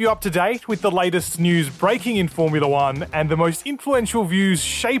 They'll keep you up to date with the latest news breaking in Formula One and the most influential views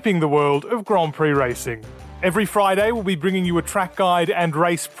shaping the world of Grand Prix racing. Every Friday, we'll be bringing you a track guide and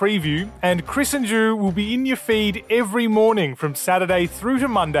race preview, and Chris and Ju will be in your feed every morning from Saturday through to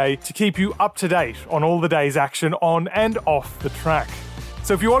Monday to keep you up to date on all the day's action on and off the track.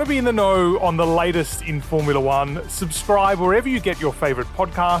 So if you want to be in the know on the latest in Formula One, subscribe wherever you get your favourite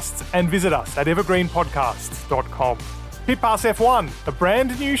podcasts and visit us at evergreenpodcasts.com. Pit Pass F1, a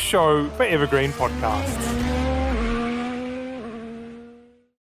brand new show for Evergreen Podcasts.